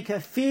make her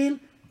feel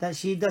that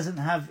she doesn't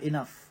have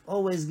enough.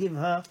 Always give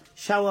her,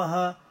 shower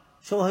her,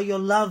 show her your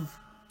love.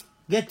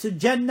 Get to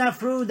Jannah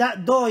through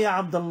that door, Ya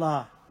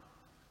Abdullah.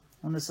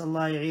 ونسأل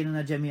الله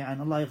يعيننا جميعا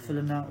الله يغفر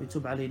لنا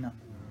ويتوب علينا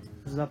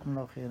جزاكم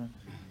الله خيرا.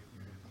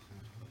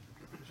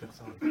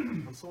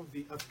 On some of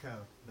the adhkar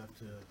that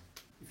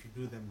if you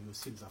do them your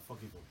sins are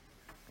forgiven,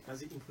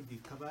 does it include the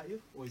kaba'ir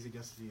or is it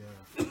just the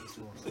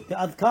small? The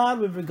adhkar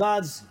with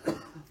regards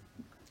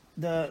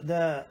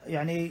the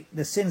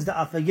sins that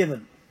are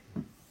forgiven.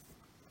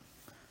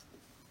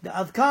 The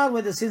adhkar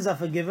where the sins are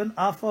forgiven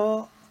are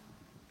for,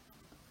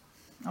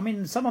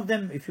 some of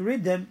them, if you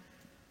read them,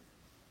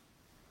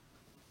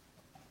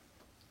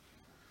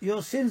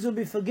 your sins will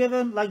be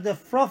forgiven like the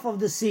froth of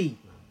the sea.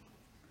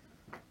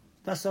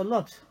 That's a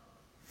lot.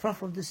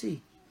 Froth of the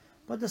sea.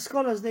 But the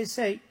scholars, they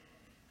say,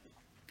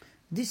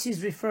 this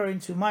is referring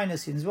to minor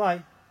sins.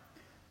 Why?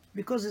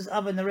 Because there's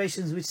other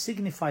narrations which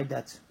signify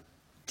that.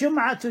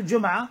 Jum'ah to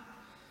Jum'ah,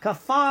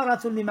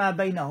 kafaratun lima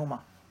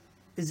baynahuma,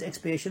 is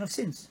expiation of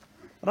sins.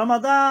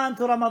 Ramadan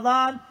to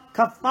Ramadan,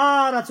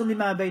 kafaratun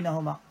lima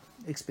baynahuma,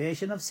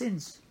 expiation of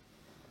sins.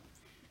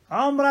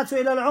 Umrah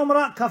ila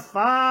al-Umrah,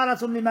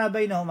 kafaratun lima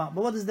baynahuma.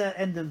 But what does the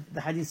end of the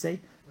hadith say?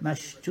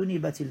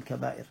 Mashtunibatil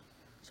kabair.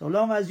 So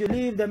long as you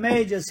leave the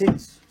major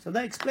sins. So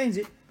that explains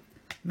it.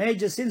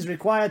 Major sins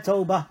require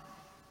tawbah.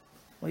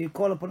 When you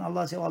call upon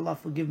Allah, say, oh Allah,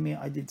 forgive me,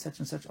 I did such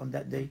and such on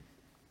that day.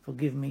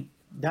 Forgive me.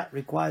 That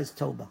requires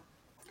tawbah.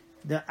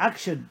 The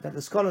action that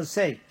the scholars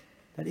say,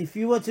 that if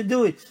you were to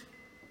do it,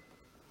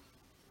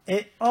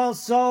 it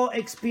also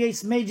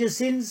expiates major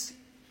sins,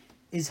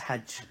 is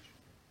Hajj.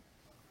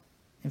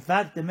 In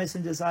fact, the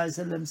Messenger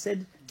ﷺ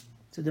said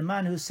to the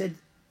man who said,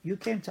 you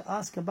came to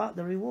ask about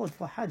the reward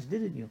for Hajj,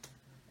 didn't you?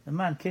 The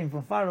man came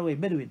from far away,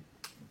 Bedouin.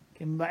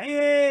 Came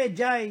بعيد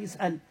جاي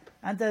يسأل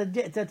أنت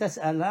جئت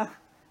تسأل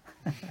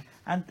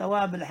عن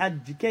ثواب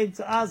الحج. Came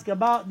to ask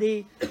about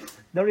the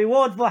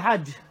reward for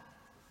Hajj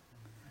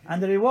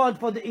and the reward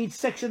for each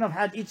section of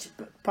Hajj, each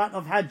part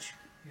of Hajj.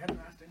 He hadn't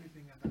asked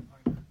anything at that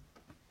point.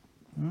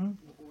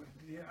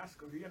 Did he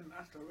ask, or he hadn't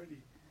asked already?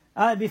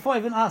 Before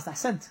even asked,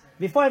 Ahsant.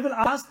 Before even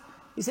asked,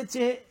 he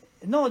said,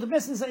 no, the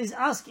Messenger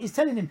is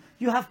telling him,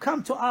 you have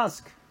come to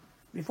ask.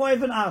 Before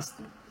even asked.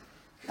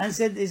 And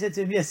he said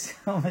to him, yes,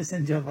 O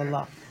Messenger of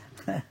Allah.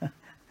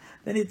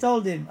 Then he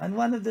told him, and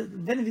one of the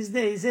benefits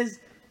there, he says,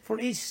 for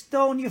each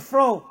stone you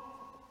throw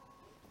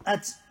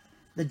at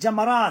the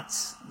jamarat,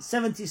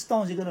 70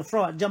 stones you're going to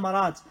throw at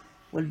jamarat,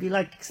 will be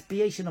like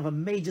expiation of a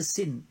major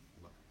sin.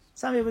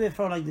 Some people, they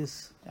throw like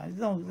this. They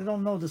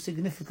don't know the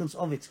significance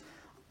of it.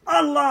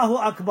 Allahu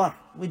Akbar,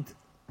 with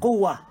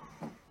quwwah.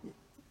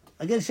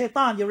 Against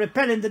shaitan, you're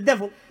repelling the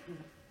devil.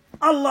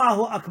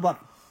 Allahu Akbar.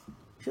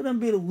 Shouldn't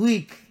be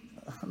weak.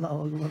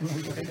 Allahu Akbar.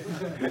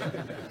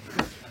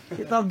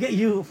 Shaitan get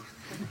you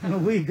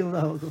weak.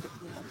 Allahu Akbar.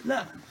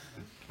 La.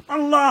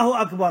 Allahu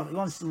Akbar. He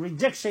wants to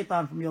reject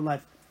shaitan from your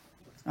life.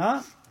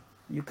 Huh?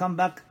 You come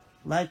back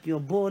like you're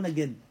born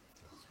again.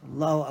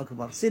 Allahu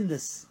Akbar.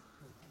 Sinless.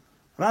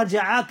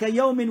 Raja'aka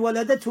yawmin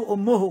waladatu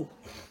ummuhu.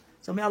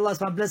 So may Allah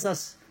subhanahu bless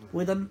us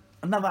with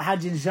another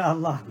Hajj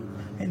inshallah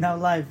in our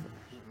life.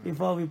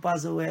 Before we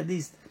pass away, at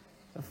least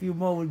a few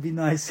more would be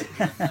nice.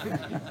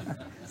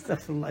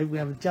 Astaghfirullah, if we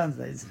have a chance,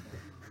 that is.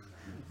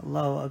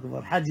 Allahu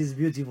Akbar. Hajj is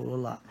beautiful,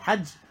 Allah.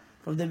 Hajj,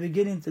 from the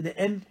beginning to the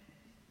end,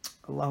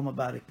 Allahumma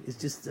barik. It's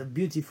just a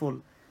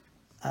beautiful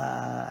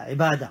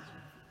ibadah.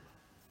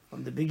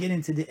 From the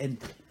beginning to the end.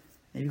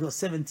 And you've got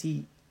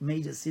 70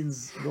 major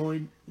sins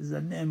going, is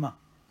a ni'mah.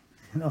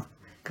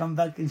 Come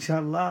back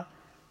inshallah,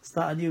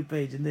 start a new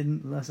page, and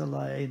then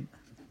Allah ayn.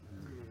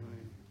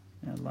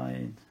 Allah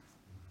ayn.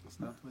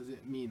 What does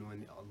it mean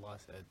when Allah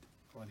said,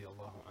 رضي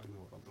الله عنه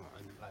ورضوا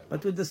عنه?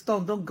 But with the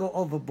stone, don't go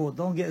overboard.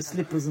 Don't get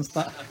slippers and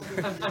start.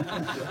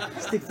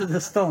 Stick to the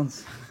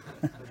stones.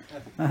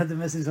 The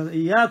Messenger said,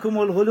 إياكم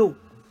والغلو.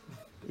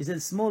 He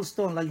said, small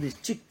stone like this,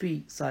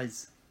 chickpea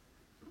size.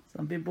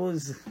 Some people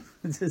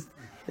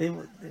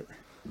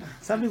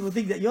some people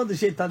think that you're the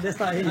shaitan. They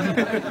start hitting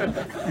you.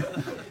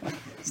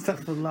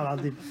 Astaghfirullah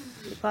al-Azim.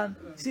 Shaitan.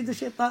 You see the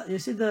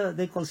shaitan,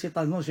 they call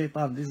shaitan, no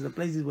shaitan. These are the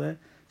places where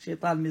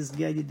shaitan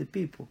misguided the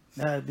people.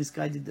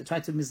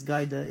 Tried to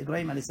misguide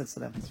Ibrahim alayhi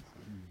salam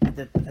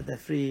at the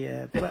three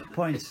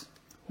points.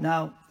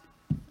 Now,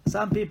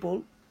 some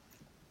people,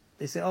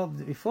 they say, oh,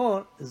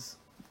 before, is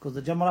because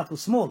the Jamarat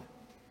was small.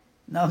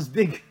 Now it's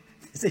big.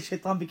 They say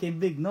shaitan became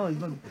big. No, it's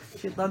not.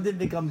 Shaitan didn't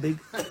become big.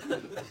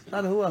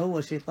 Shaitan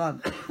huwa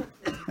shaitan.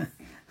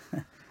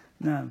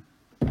 No.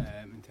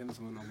 In terms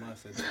of when Allah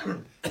said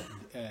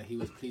He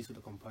was pleased with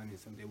the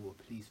companions and they were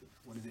pleased with,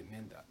 what does it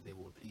mean that they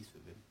were pleased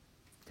with Him?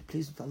 They're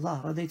pleased with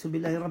Allah. رضيت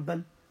بالله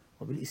ربا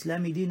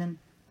وبالإسلام دينا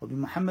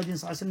وبمحمد صلى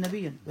الله عليه وسلم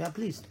نبيا. We are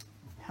pleased.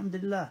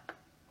 Alhamdulillah.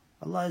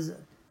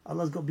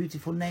 Allah's got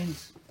beautiful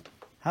names.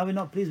 How are we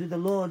not pleased with the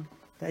Lord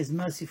that is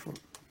merciful?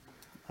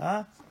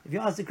 Huh? If you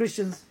ask the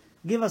Christians,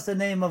 give us the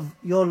name of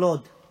your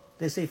Lord.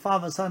 They say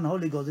Father, Son,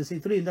 Holy Ghost. They say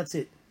 3 and that's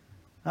it.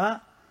 Huh?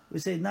 We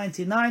say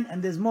 99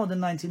 and there's more than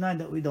 99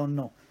 that we don't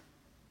know.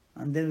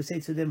 And then we say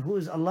to them, who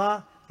is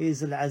Allah? He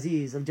is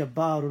Al-Aziz,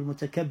 Al-Jabbar,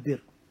 Al-Mutakabbir.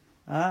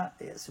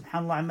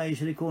 Subhanallah amma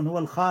yushrikun.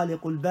 Huwa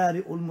Al-Khaliq,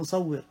 Al-Bari,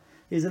 Al-Musawwir.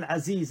 He is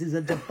Al-Aziz, He is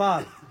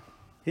Al-Jabbar.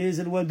 He is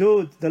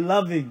Al-Wadud, the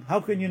loving. How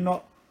can you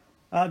not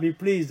be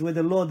pleased with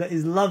the Lord that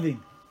is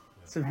loving?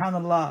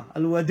 Subhanallah,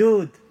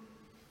 Al-Wadud.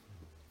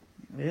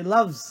 He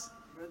loves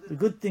the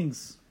good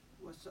things.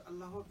 What's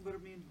Allahu Akbar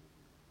mean?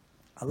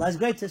 Allah is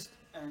greatest.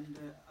 And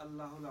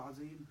Allahu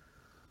Azim,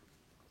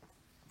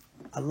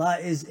 Allah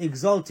is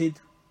exalted.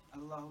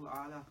 Allahu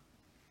Ala,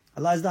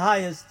 Allah is the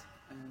highest.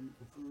 and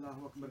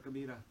Allahu Akbar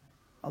Kabira.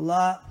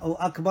 Allahu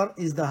Akbar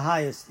is the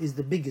highest, is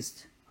the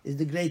biggest, is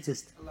the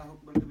greatest, Allahu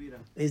Akbar Kabira.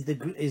 is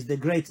the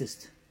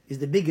greatest, is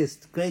the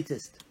biggest,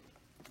 greatest.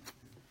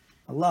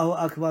 Allahu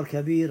Akbar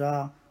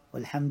Kabira,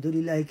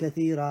 walhamdulillahi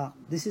kathira.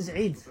 This is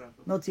Eid.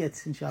 Not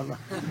yet, inshallah.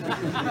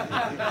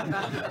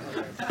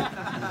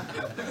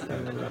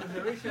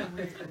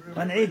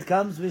 When Eid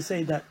comes, we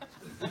say that.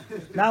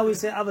 Now we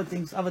say other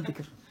things, other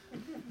dhikr.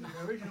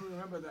 Narration, we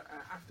remember that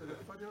after the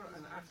Fajr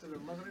and after the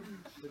Maghrib,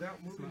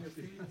 without moving your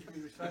feet,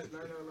 you recite La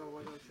ilaha illallah wa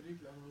la sharik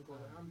lahu mulku wa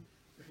lahu al-hamd,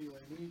 yuhyi wa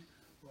yumeet,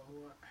 wa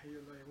huwa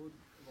hayyun la yamut,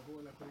 wa huwa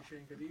ala kulli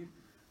shay'in qadir.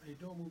 And you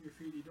don't move your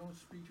feet, you don't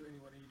speak to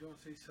anyone, and you don't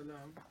say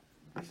salam.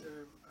 This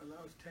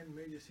allows 10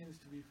 major sins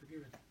to be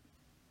forgiven.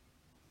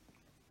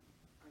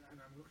 And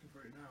I'm looking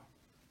for it now.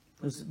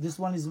 This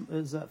one is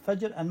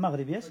Fajr and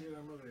Maghrib, yes? Fajr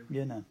and Maghrib.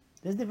 Yeah, no.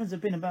 There's difference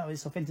opinion about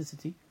its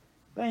authenticity.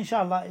 But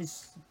inshallah,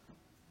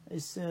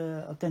 it's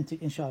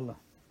authentic, inshallah.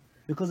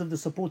 Because of the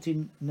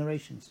supporting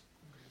narrations.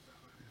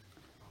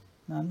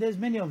 Now, there's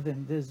many of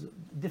them. There's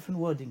different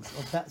wordings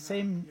of that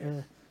same,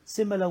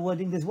 similar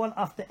wording. There's one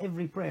after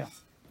every prayer.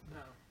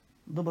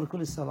 Now, Dubr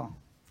kulli salam.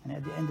 And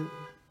at the end of...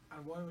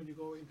 and one when you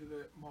go into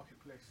the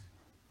marketplace.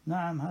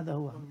 نعم هذا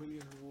هو 1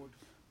 million rewards.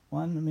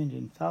 1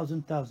 million,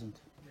 1,000.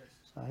 Yes.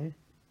 Sahih.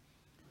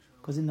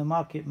 Because in the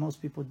market,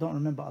 most people don't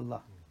remember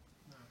Allah.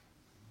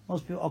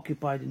 Most people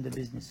occupied in the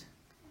business.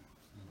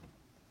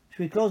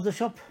 Should we close the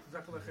shop?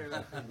 Jazakallah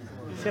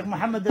khair. Sheikh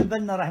Muhammad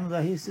al-Banna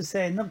rahimahullah, he used to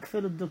say,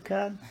 نقفل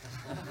الدكان.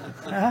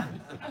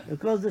 We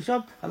close the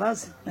shop,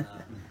 خلاص.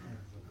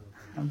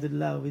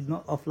 Alhamdulillah, we're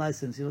not off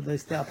license, they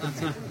stay up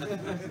until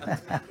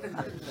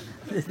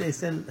they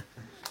sell.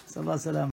 Sallallahu alaihi wasallam.